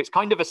these things. So it's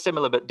kind of a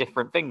similar but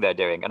different thing they're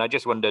doing. And I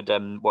just wondered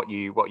what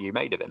you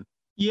made of him.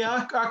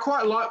 Yeah, I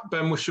quite like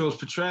Ben Whishaw's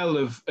portrayal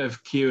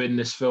of Q in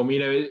this film.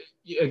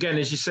 Again,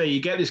 as you say, you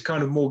get this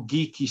kind of more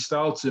geeky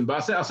style to him,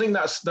 but I think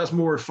that's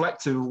more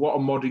reflective of what a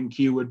modern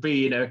Q would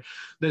be.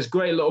 There's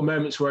great little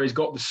moments where he's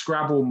got the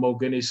Scrabble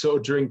mug and he's sort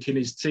of drinking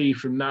his tea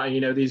from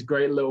that. These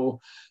great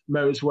little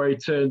moments where he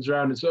turns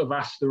around and sort of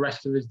asks the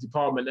rest of his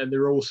department, and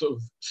they're all sort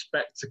of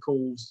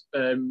spectacles,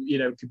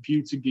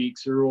 computer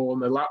geeks who are all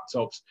on their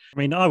laptops. I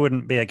mean, I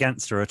wouldn't be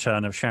against a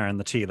return of Sharon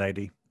the Tea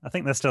Lady. I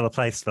think there's still a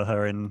place for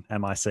her in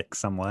MI6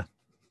 somewhere.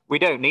 We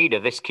don't need her.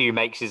 This Q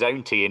makes his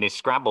own tea in his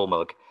Scrabble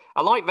mug.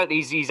 I like that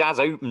he's as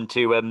open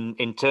to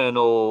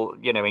internal,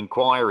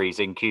 inquiries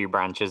in Q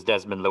branch as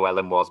Desmond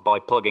Llewellyn was by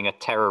plugging a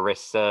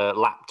terrorist's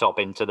laptop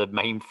into the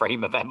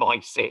mainframe of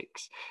MI6.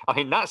 I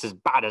mean, that's as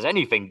bad as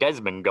anything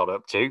Desmond got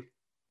up to.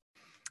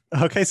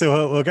 Okay,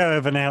 so we'll go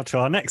over now to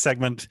our next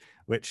segment,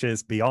 which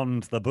is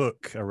Beyond the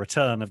Book, a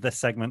return of this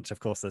segment. Of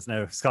course, there's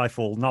no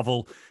Skyfall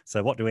novel.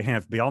 So what do we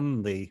have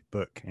beyond the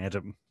book,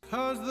 Adam?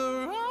 'Cause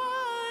the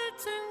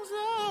writing's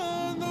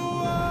on the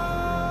wall.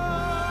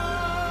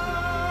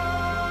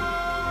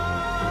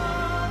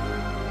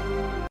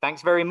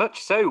 Thanks very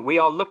much. So we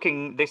are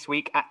looking this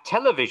week at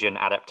television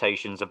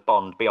adaptations of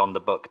Bond beyond the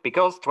book,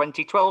 because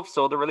 2012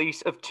 saw the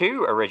release of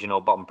 2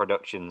 original Bond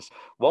productions.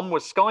 One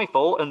was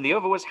Skyfall and the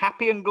other was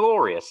Happy and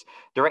Glorious.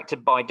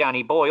 Directed by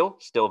Danny Boyle,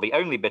 still the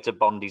only bit of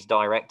Bond he's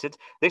directed,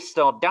 this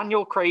starred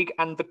Daniel Craig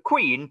and the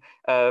Queen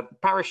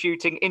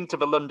parachuting into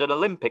the London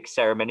Olympics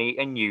ceremony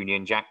in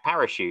Union Jack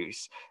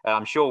parachutes.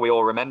 I'm sure we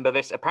all remember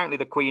this. Apparently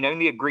the Queen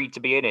only agreed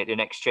to be in it in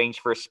exchange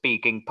for a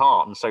speaking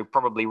part, and so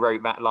probably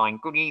wrote that line,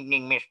 "Good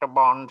evening, Mr.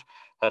 Bond,"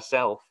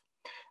 herself.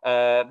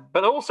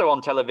 But also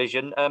on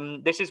television,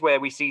 this is where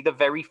we see the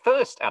very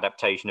first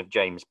adaptation of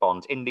James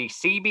Bond in the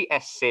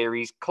CBS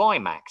series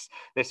Climax.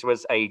 This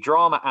was a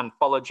drama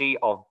anthology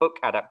of book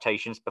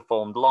adaptations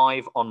performed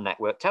live on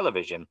network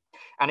television.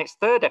 And its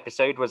 3rd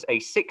episode was a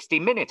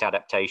 60-minute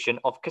adaptation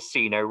of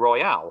Casino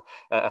Royale.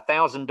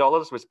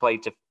 $1,000 was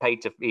paid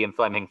to Ian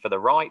Fleming for the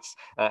rights,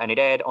 and it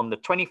aired on the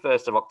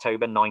 21st of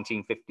October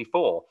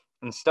 1954.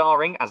 And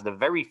starring as the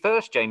very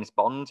first James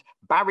Bond,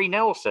 Barry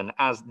Nelson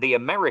as the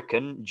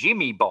American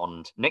Jimmy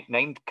Bond,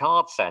 nicknamed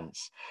Card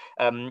Sense.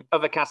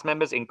 Other cast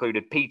members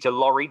included Peter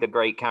Lorre, the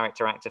great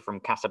character actor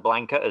from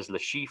Casablanca, as Le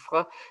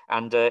Chiffre.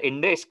 And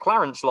in this,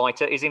 Clarence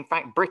Leiter is in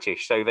fact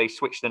British, so they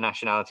switched the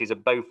nationalities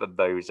of both of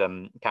those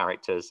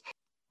characters.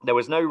 There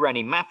was no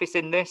Rennie Mathis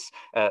in this.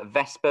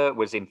 Vesper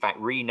was in fact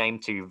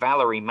renamed to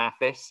Valerie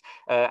Mathis.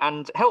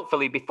 And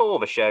helpfully before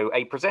the show,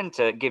 a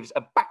presenter gives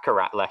a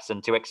Baccarat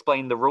lesson to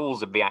explain the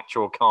rules of the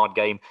actual card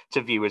game to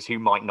viewers who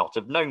might not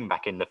have known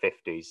back in the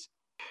 50s.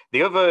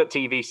 The other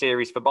TV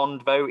series for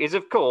Bond, though, is,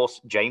 of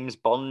course, James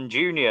Bond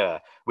Jr.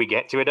 We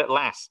get to it at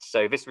last.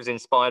 So this was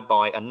inspired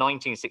by a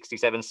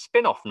 1967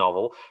 spin-off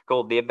novel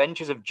called The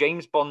Adventures of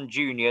James Bond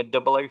Jr.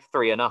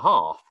 003 and a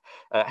half.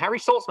 Harry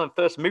Saltzman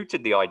first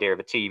mooted the idea of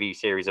a TV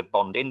series of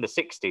Bond in the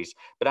 60s,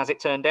 but as it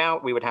turned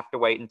out, we would have to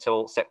wait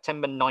until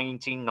September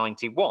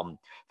 1991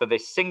 for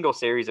this single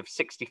series of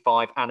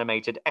 65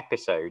 animated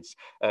episodes.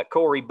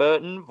 Corey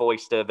Burton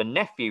voiced the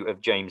nephew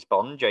of James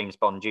Bond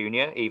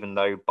Jr., even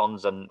though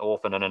Bond's an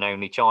orphan and an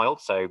only child,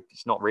 so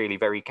it's not really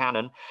very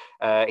canon.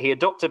 He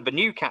adopted the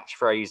new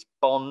catchphrase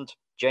Bond,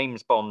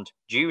 James Bond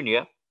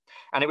Jr.,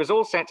 and it was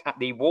all set at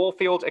the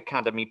Warfield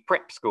Academy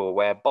Prep School,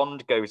 where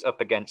Bond goes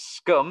up against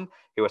Scum,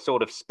 who are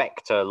sort of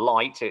Spectre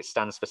Light. It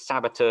stands for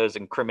Saboteurs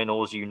and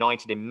Criminals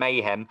United in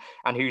Mayhem,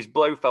 and whose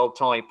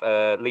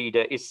Blofeld-type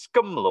leader is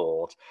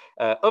Scumlord.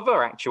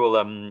 Other actual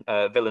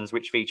villains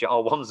which feature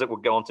are ones that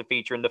would go on to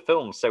feature in the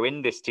film. So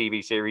in this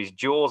TV series,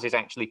 Jaws is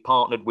actually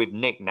partnered with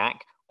Nick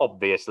Nack.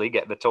 Obviously,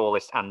 get the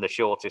tallest and the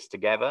shortest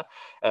together.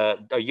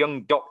 A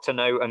young Dr.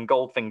 No and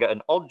Goldfinger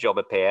and Oddjob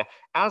appear,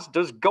 as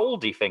does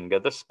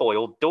Goldiefinger, the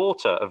spoiled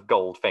daughter of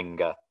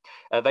Goldfinger.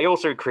 They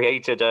also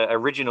created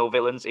original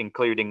villains,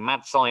 including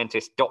mad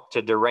scientist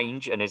Dr.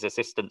 Derange and his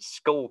assistant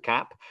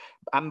Skullcap,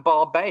 and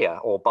Barbella,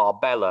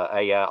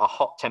 a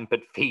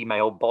hot-tempered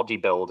female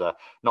bodybuilder.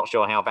 Not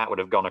sure how that would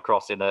have gone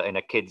across in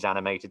a kids'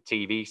 animated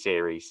TV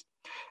series.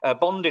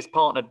 Bond is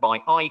partnered by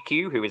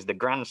IQ, who is the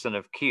grandson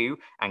of Q,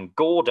 and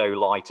Gordo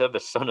Leiter, the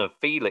son of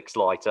Felix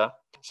Leiter.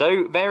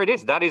 So there it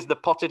is. That is the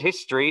potted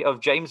history of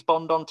James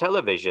Bond on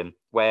television,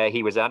 where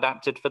he was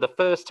adapted for the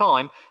first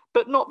time,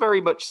 but not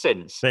very much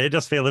since. But it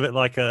does feel a bit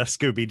like a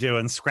Scooby-Doo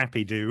and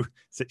Scrappy-Doo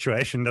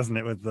situation, doesn't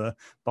it, with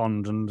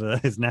Bond and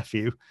his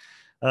nephew?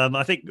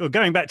 I think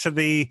going back to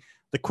the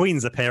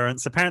Queen's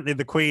appearance, apparently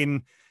the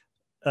Queen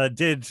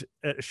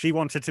she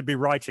wanted to be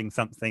writing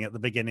something at the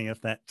beginning of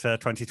that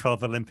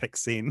 2012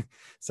 Olympics scene.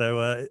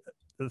 So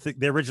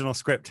the original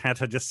script had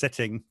her just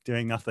sitting,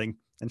 doing nothing,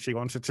 and she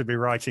wanted to be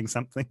writing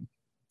something.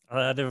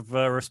 I'd have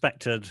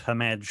respected Her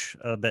Madge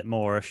a bit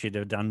more if she'd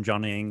have done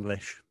Johnny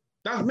English.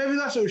 Maybe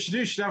that's what we should do.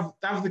 We should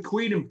have the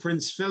Queen and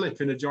Prince Philip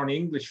in a Johnny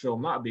English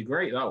film. That'd be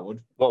great, that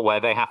would. What, where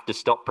they have to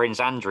stop Prince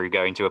Andrew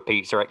going to a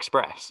Pizza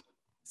Express?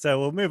 So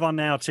we'll move on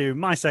now to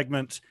my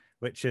segment,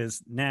 which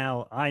is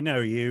Now I Know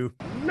You.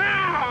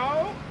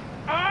 Now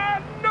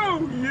I know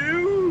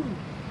you.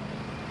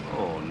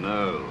 Oh,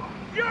 no.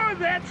 You're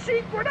that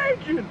secret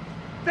agent.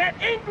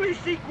 That English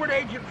secret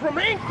agent from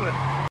England.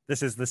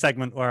 This is the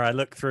segment where I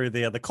look through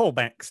the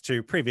callbacks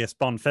to previous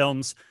Bond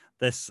films.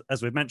 This,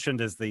 as we've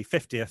mentioned, is the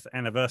 50th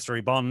anniversary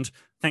Bond.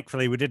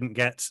 Thankfully, we didn't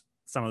get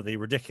some of the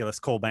ridiculous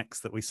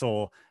callbacks that we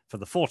saw for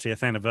the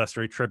 40th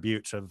anniversary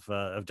tribute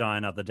of Die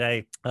Another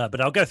Day. But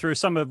I'll go through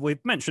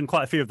we've mentioned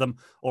quite a few of them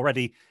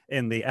already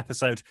in the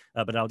episode,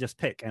 but I'll just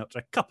pick out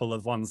a couple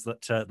of ones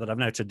that I've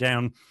noted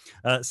down.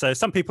 So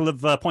some people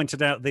have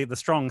pointed out the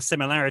strong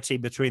similarity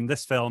between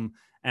this film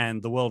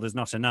and The World Is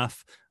Not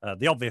Enough.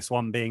 The obvious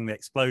one being the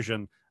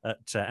explosion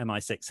at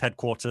MI6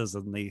 headquarters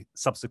and the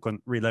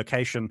subsequent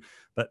relocation,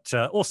 but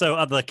also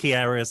other key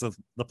areas of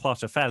the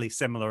plot are fairly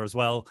similar as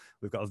well.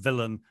 We've got a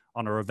villain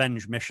on a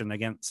revenge mission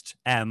against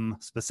M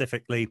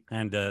specifically,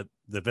 and the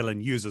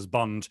villain uses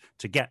Bond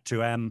to get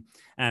to M,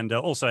 and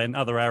also in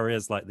other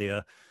areas like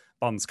the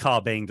Bond's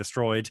car being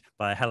destroyed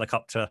by a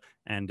helicopter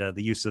and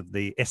the use of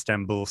the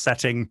Istanbul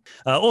setting.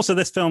 Also,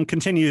 this film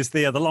continues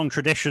the long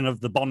tradition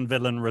of the Bond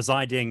villain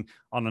residing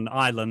on an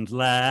island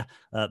lair.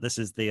 This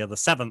is the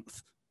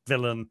seventh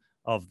villain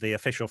of the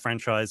official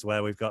franchise,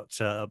 where we've got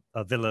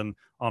a villain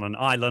on an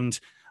island.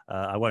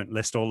 I won't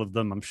list all of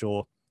them. I'm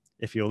sure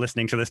if you're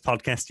listening to this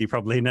podcast, you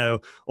probably know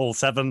all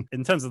 7.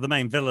 In terms of the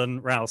main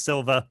villain, Raul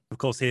Silva, of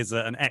course, he's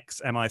an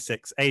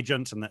ex-MI6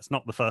 agent, and that's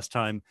not the first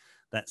time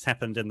that's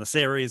happened in the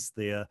series.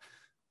 The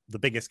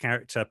biggest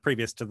character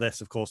previous to this,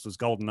 of course, was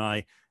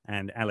GoldenEye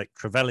and Alec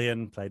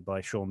Trevelyan, played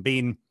by Sean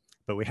Bean.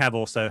 But we have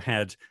also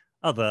had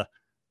other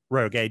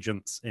rogue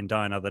agents in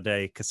Die Another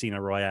Day, Casino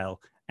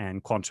Royale,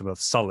 and Quantum of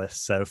Solace.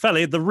 So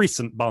fairly the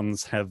recent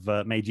Bonds have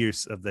made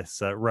use of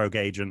this rogue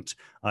agent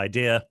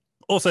idea.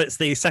 Also, it's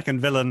the second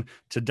villain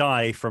to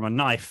die from a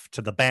knife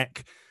to the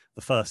back,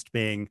 the first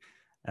being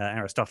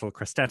Aristotle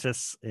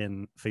Christatus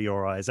in For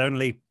Your Eyes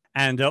Only.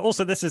 And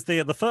also, this is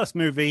the first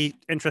movie,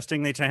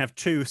 interestingly, to have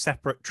 2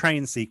 separate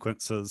train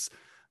sequences.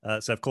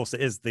 So, of course,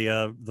 it is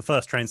the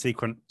first train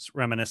sequence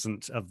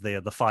reminiscent of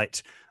the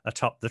fight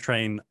atop the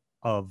train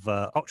of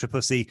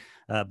Octopussy,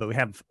 but we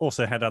have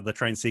also had other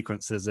train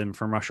sequences in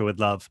From Russia with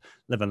Love,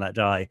 Live and Let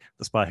Die,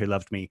 The Spy Who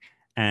Loved Me,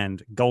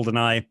 and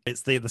GoldenEye.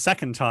 It's the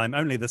second time,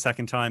 only the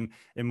second time,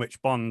 in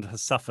which Bond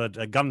has suffered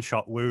a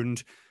gunshot wound.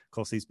 Of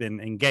course, he's been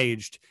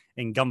engaged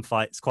in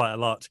gunfights quite a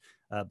lot,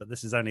 but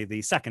this is only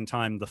the second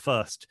time, the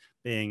first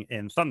being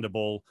in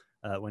Thunderball,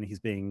 when he's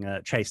being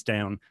chased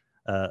down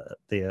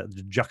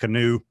the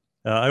Jukanoo.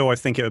 I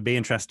always think it would be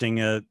interesting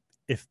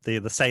if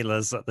the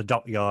sailors at the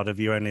dockyard of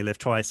You Only Live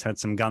Twice had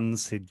some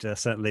guns. He'd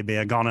certainly be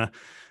a goner.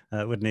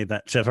 Would need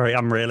that very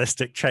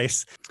unrealistic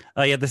chase.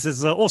 This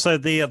is also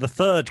the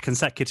third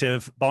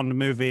consecutive Bond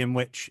movie in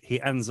which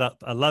he ends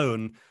up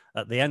alone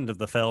at the end of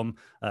the film.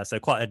 So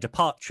quite a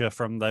departure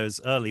from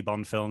those early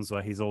Bond films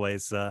where he's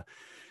always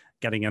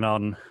getting it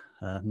on,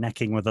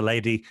 necking with a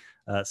lady.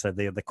 So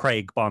the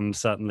Craig Bond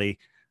certainly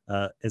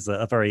is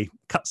a very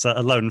cuts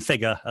a lone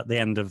figure at the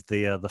end of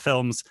the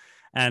films.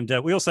 And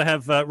we also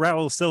have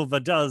Raul Silva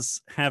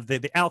does have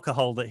the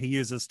alcohol that he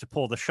uses to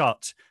pour the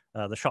shot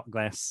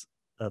glass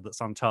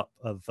that's on top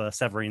of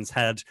Severine's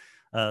head.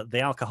 The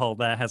alcohol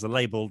there has a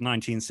label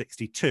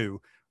 1962,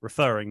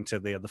 referring to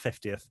the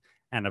 50th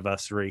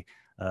anniversary,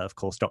 of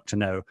course, Dr.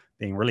 No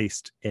being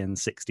released in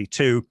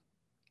 62.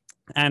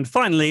 And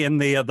finally, in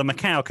the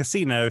Macau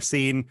casino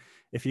scene,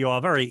 if you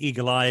are very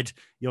eagle-eyed,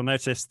 you'll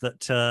notice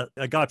that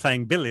a guy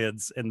playing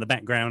billiards in the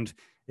background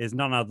is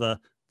none other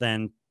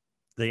than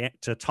the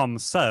actor Tom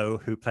So,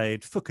 who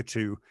played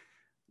Fukatu,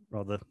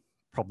 rather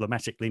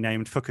problematically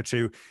named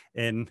Fukatu,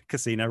 in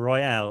Casino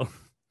Royale.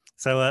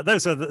 So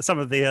those are some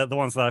of the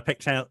ones that I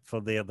picked out for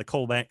the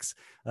callbacks.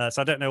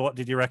 So I don't know, what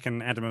did you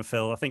reckon, Adam and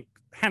Phil? I think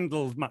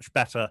handled much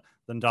better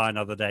than Die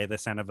Another Day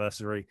this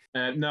anniversary.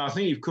 No, I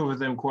think you've covered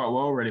them quite well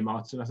already,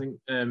 Martin. I think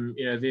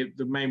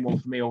the main one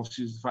for me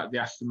obviously is the fact the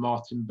Aston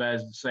Martin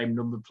bears the same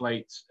number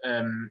plate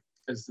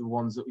as the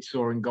ones that we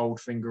saw in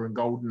Goldfinger and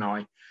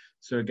GoldenEye.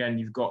 So again,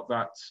 you've got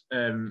that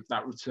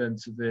return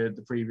to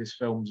the previous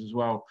films as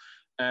well.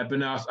 But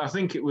no, I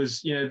think it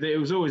was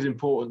always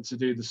important to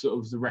do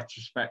the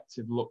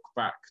retrospective look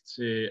back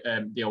to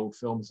the old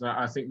films.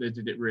 I think they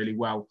did it really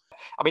well.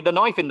 I mean, the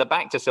knife in the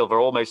back to Silver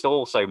almost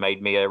also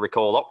made me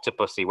recall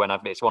Octopussy when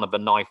it's one of the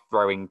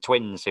knife-throwing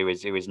twins who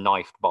is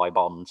knifed by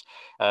Bond.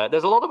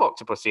 There's a lot of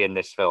Octopussy in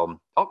this film.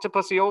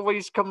 Octopussy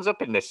always comes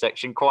up in this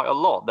section quite a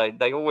lot.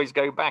 They always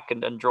go back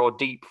and draw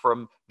deep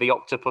from the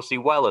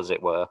Octopussy well, as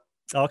it were.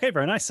 Okay,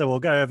 very nice. So we'll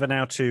go over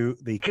now to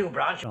the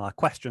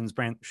questions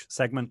branch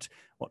segment.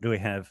 What do we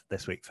have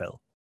this week,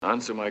 Phil?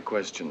 Answer my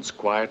questions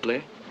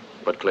quietly,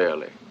 but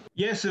clearly.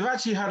 Yes, I've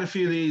actually had a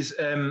few of these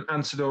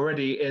answered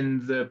already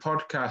in the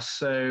podcast.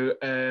 So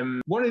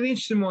one of the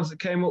interesting ones that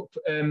came up,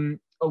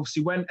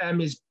 obviously, when Em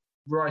is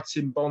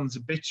writing Bond's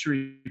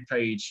obituary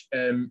page,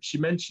 she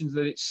mentions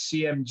that it's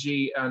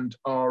CMG and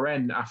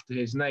RN after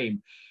his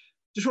name.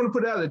 Just want to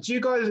put it out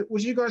there.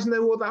 Would you guys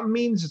know what that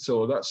means at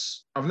all?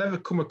 I've never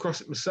come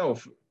across it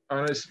myself. I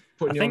know it's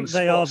putting you on the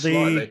spot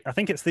slightly. I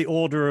think it's the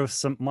Order of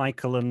St.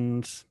 Michael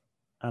and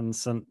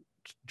St.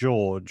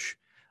 George.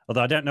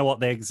 Although I don't know what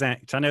the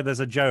exact. I know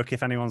there's a joke,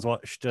 if anyone's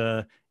watched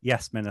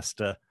Yes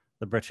Minister,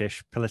 the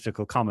British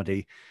political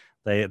comedy.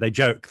 They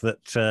joke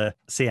that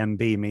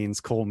CMB means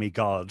call me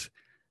God,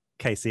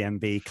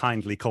 KCMB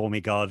kindly call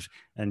me God,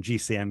 and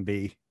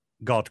GCMB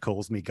God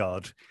calls me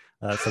God.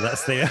 So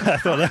that's I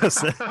thought that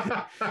was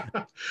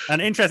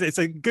an interesting. It's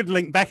a good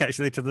link back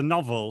actually to the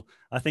novel.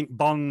 I think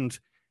Bond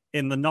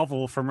in the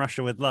novel From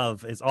Russia with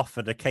Love is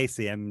offered a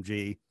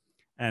KCMG,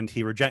 and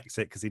he rejects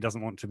it because he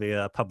doesn't want to be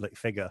a public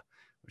figure,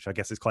 which I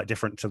guess is quite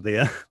different to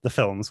the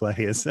films where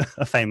he is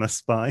a famous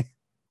spy.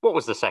 What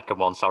was the second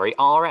one? Sorry,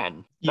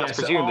 RN. Yes,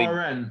 presumably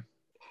RN.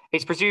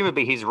 It's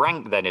presumably his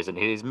rank then, isn't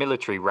it? His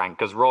military rank,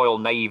 because Royal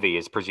Navy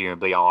is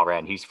presumably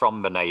RN. He's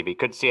from the Navy.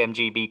 Could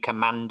CMG be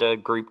commander,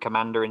 group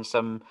commander in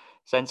some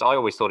sense? I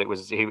always thought it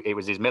was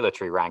his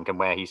military rank and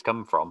where he's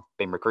come from,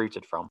 been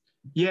recruited from.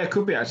 Yeah, it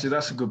could be actually.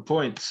 That's a good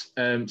point.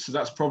 So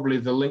that's probably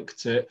the link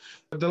to it.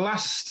 The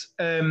last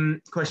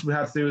question we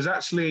had through was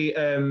actually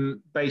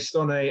based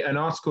on an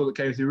article that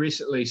came through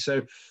recently.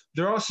 So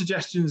there are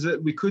suggestions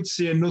that we could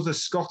see another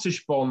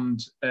Scottish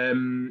Bond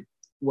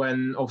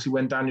when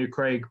Daniel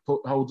Craig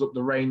holds up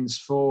the reins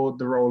for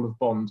the role of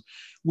Bond.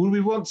 Would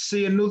we want to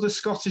see another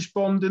Scottish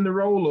Bond in the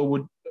role, or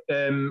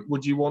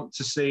would you want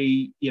to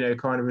see,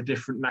 kind of a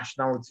different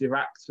nationality of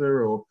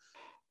actor? Or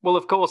Well,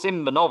 of course,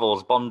 in the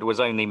novels, Bond was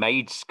only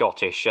made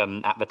Scottish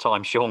at the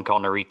time Sean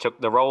Connery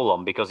took the role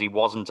on, because he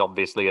wasn't,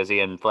 obviously, as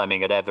Ian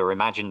Fleming had ever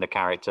imagined the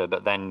character,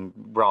 but then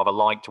rather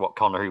liked what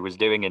Connery was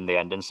doing in the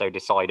end, and so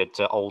decided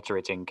to alter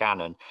it in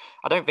canon.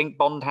 I don't think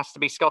Bond has to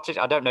be Scottish.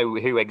 I don't know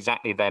who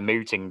exactly they're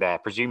mooting there.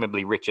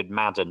 Presumably Richard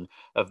Madden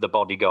of The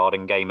Bodyguard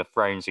and Game of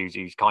Thrones,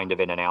 who's kind of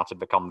in and out of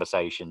the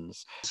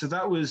conversations. So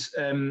that was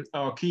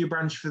our Q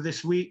branch for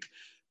this week.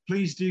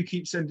 Please do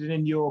keep sending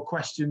in your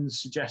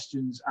questions,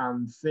 suggestions,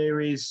 and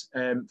theories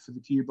for the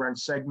Q branch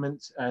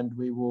segment, and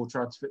we will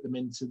try to fit them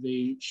into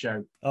the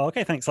show.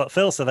 Okay, thanks a lot,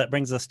 Phil. So that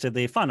brings us to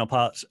the final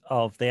part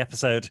of the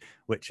episode,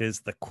 which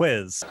is the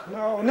quiz.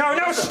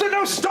 No,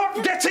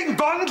 stop getting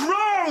Bond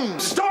wrong!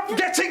 Stop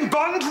getting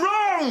Bond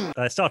wrong!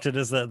 I started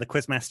as the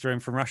Quizmaster in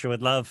From Russia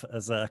With Love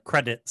as a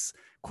credits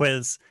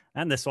quiz,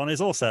 and this one is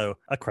also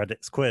a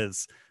credits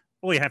quiz.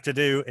 All you have to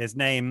do is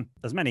name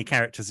as many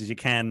characters as you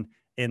can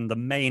in the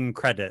main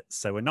credits.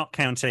 So we're not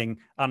counting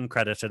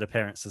uncredited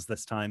appearances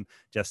this time,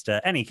 just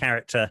any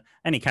character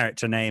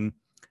name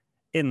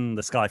in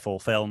the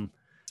Skyfall film.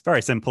 It's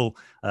very simple.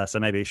 So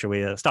maybe shall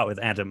we start with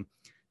Adam?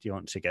 Do you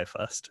want to go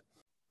first?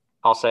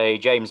 I'll say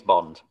James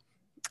Bond.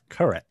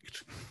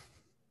 Correct.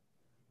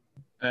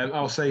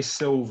 I'll say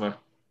Silver.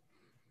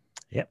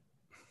 Yep.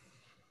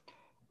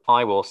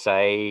 I will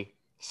say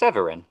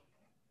Severin.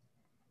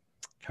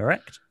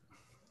 Correct.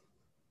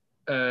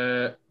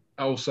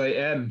 I'll say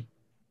M.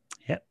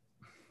 Yep.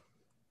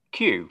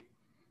 Q.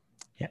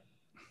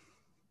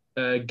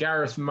 Yep.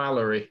 Gareth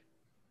Mallory.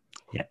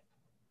 Yep.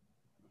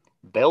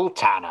 Bill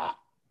Tanner.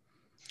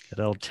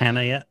 Good old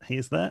Tanner, yeah,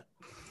 he's there.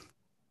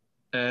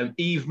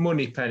 Eve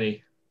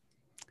Moneypenny.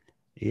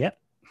 Yep.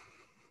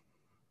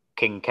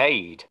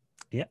 Kincaid.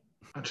 Yep.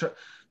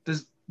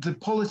 There's the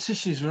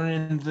politicians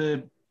running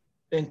the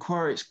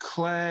inquiry. It's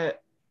Claire.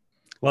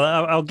 Well,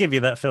 I'll give you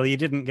that, Phil. You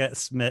didn't get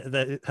Smith.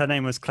 Her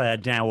name was Claire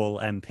Dowell,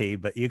 MP,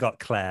 but you got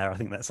Claire. I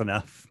think that's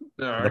enough.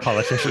 No. The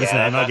politician's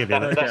name. I'll give you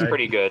that. That's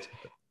pretty good.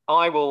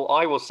 I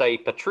will say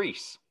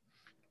Patrice.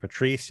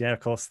 Patrice, yeah,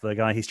 of course, the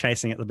guy he's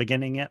chasing at the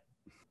beginning. Yep.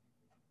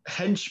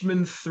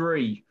 Henchman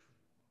 3.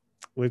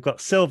 We've got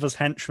Silver's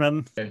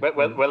henchman.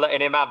 We're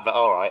letting him have that.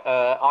 All right.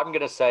 I'm going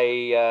to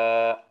say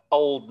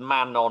Old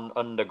Man on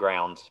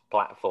Underground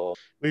platform.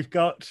 We've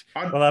got,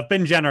 well, I've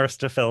been generous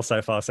to Phil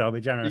so far, so I'll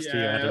be generous to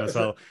you, Adam, as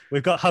well.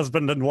 We've got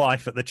husband and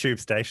wife at the tube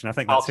station. I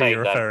think that's who you're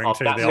referring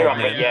to. That's the who old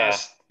man.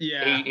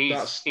 Yeah.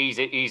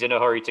 He's in a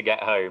hurry to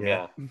get home.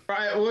 Yeah.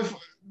 Right. Well,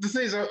 the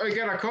thing is,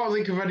 again, I can't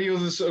think of any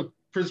other sort of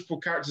principal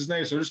character's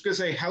name, so I'm just going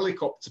to say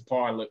helicopter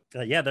pilot.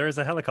 Yeah, there is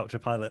a helicopter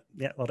pilot.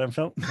 Yeah, well done,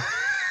 Phil.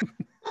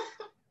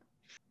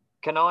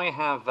 Can I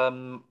have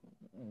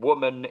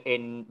woman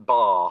in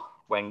bar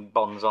when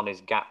Bond's on his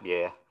gap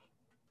year?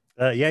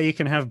 Yeah, you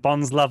can have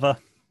Bond's lover.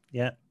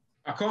 Yeah.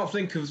 I can't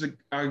think of the.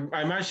 I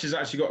imagine she's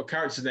actually got a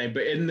character name,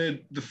 but in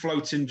the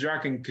Floating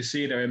Dragon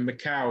Casino in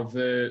Macau,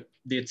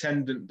 the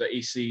attendant that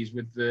he sees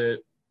with the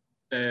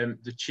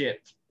chip.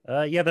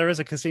 Yeah, there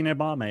is a casino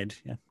barmaid.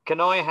 Yeah. Can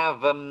I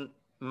have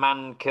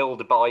man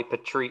killed by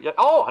Patrice?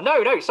 Oh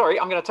no, sorry,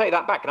 I'm going to take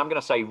that back, and I'm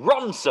going to say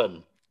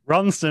Ronson.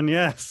 Ronson,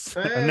 yes.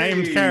 Hey. A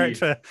named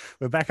character.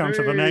 We're back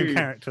onto the named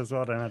characters.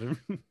 Well done,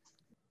 Adam.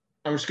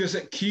 I was going to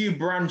say Q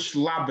Branch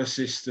lab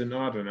assistant.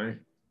 I don't know.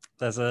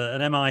 There's an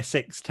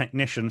MI6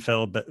 technician,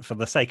 Phil, but for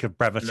the sake of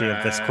brevity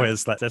of this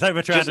quiz, let's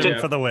over to Adam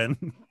for the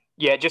win.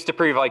 Yeah, just to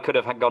prove I could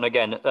have gone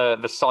again,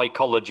 the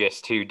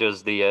psychologist who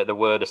does the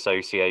word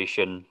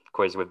association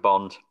quiz with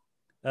Bond.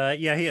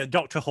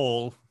 Dr.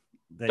 Hall.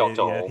 Dr.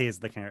 Hall. He's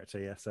the character,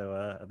 yeah.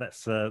 So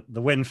that's the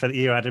win for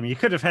you, Adam. You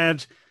could have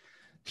had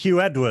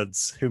Hugh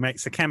Edwards, who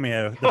makes a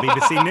cameo at the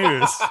BBC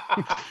News.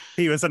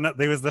 He was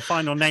the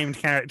final named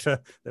character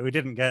that we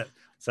didn't get.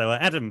 So,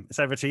 Adam, it's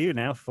over to you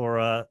now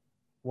for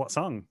what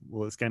song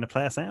was going to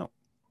play us out.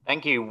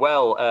 Thank you.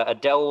 Well,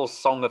 Adele's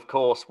song, of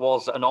course,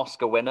 was an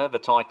Oscar winner, the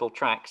title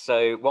track.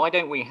 So why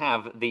don't we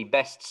have the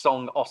best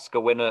song Oscar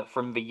winner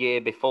from the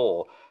year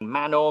before?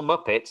 Man or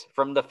Muppet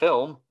from the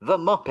film The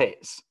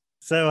Muppets.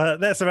 So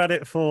that's about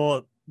it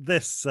for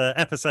this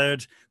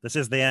episode. This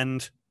is the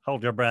end.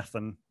 Hold your breath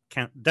and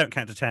don't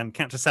count to 10,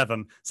 count to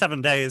 7.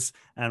 7 days,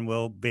 and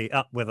we'll be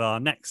up with our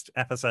next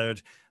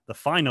episode, the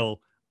final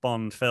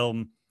Bond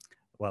film.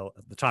 Well,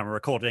 at the time of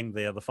recording,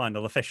 the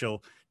final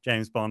official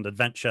James Bond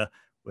adventure.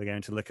 We're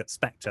going to look at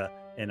Spectre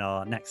in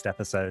our next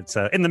episode.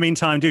 So in the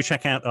meantime, do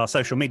check out our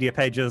social media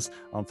pages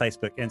on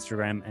Facebook,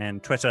 Instagram,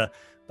 and Twitter.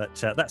 But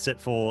that's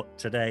it for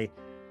today.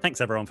 Thanks,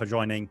 everyone, for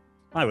joining.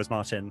 I was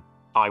Martin.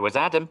 I was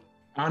Adam.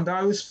 And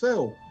I was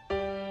Phil.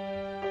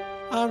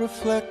 I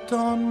reflect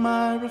on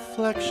my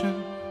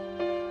reflection,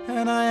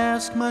 and I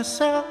ask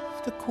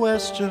myself the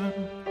question,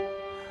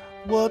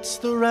 what's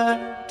the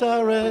right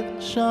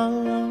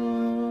direction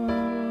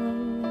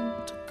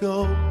to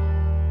go?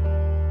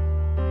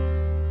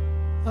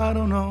 I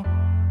don't know.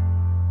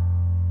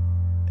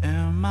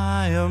 Am Am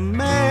I a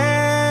man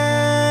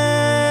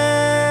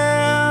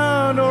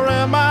or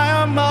am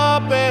I a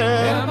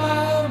Muppet? Am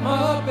I a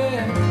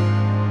Muppet?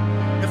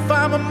 If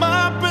I'm a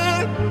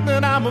Muppet,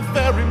 then I'm a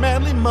very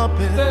manly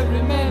Muppet.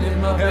 Very manly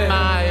Muppet. Am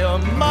I a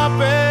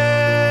Muppet?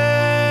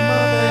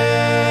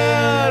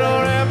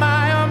 Or am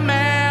I a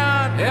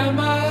man? Am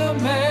I a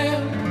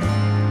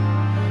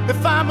man?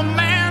 If I'm a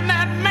man,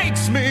 that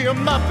makes me a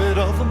Muppet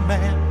of a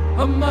man.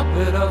 A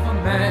Muppet of a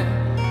man.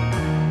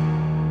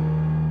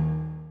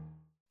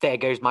 There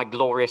goes my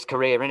glorious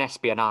career in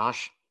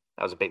espionage.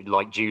 That was a bit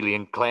like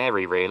Julian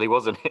Clary, really,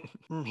 wasn't it?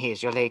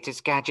 Here's your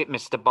latest gadget,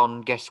 Mr.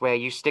 Bond. Guess where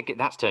you stick it?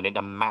 That's turned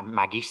into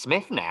Maggie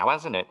Smith now,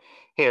 hasn't it?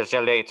 Here's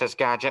your latest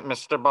gadget,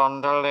 Mr.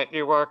 Bond. I'll let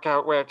you work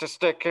out where to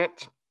stick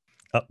it.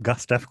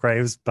 Gus F.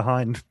 Graves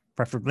behind,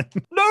 preferably.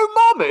 No,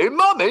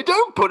 Mummy,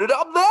 don't put it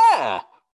up there.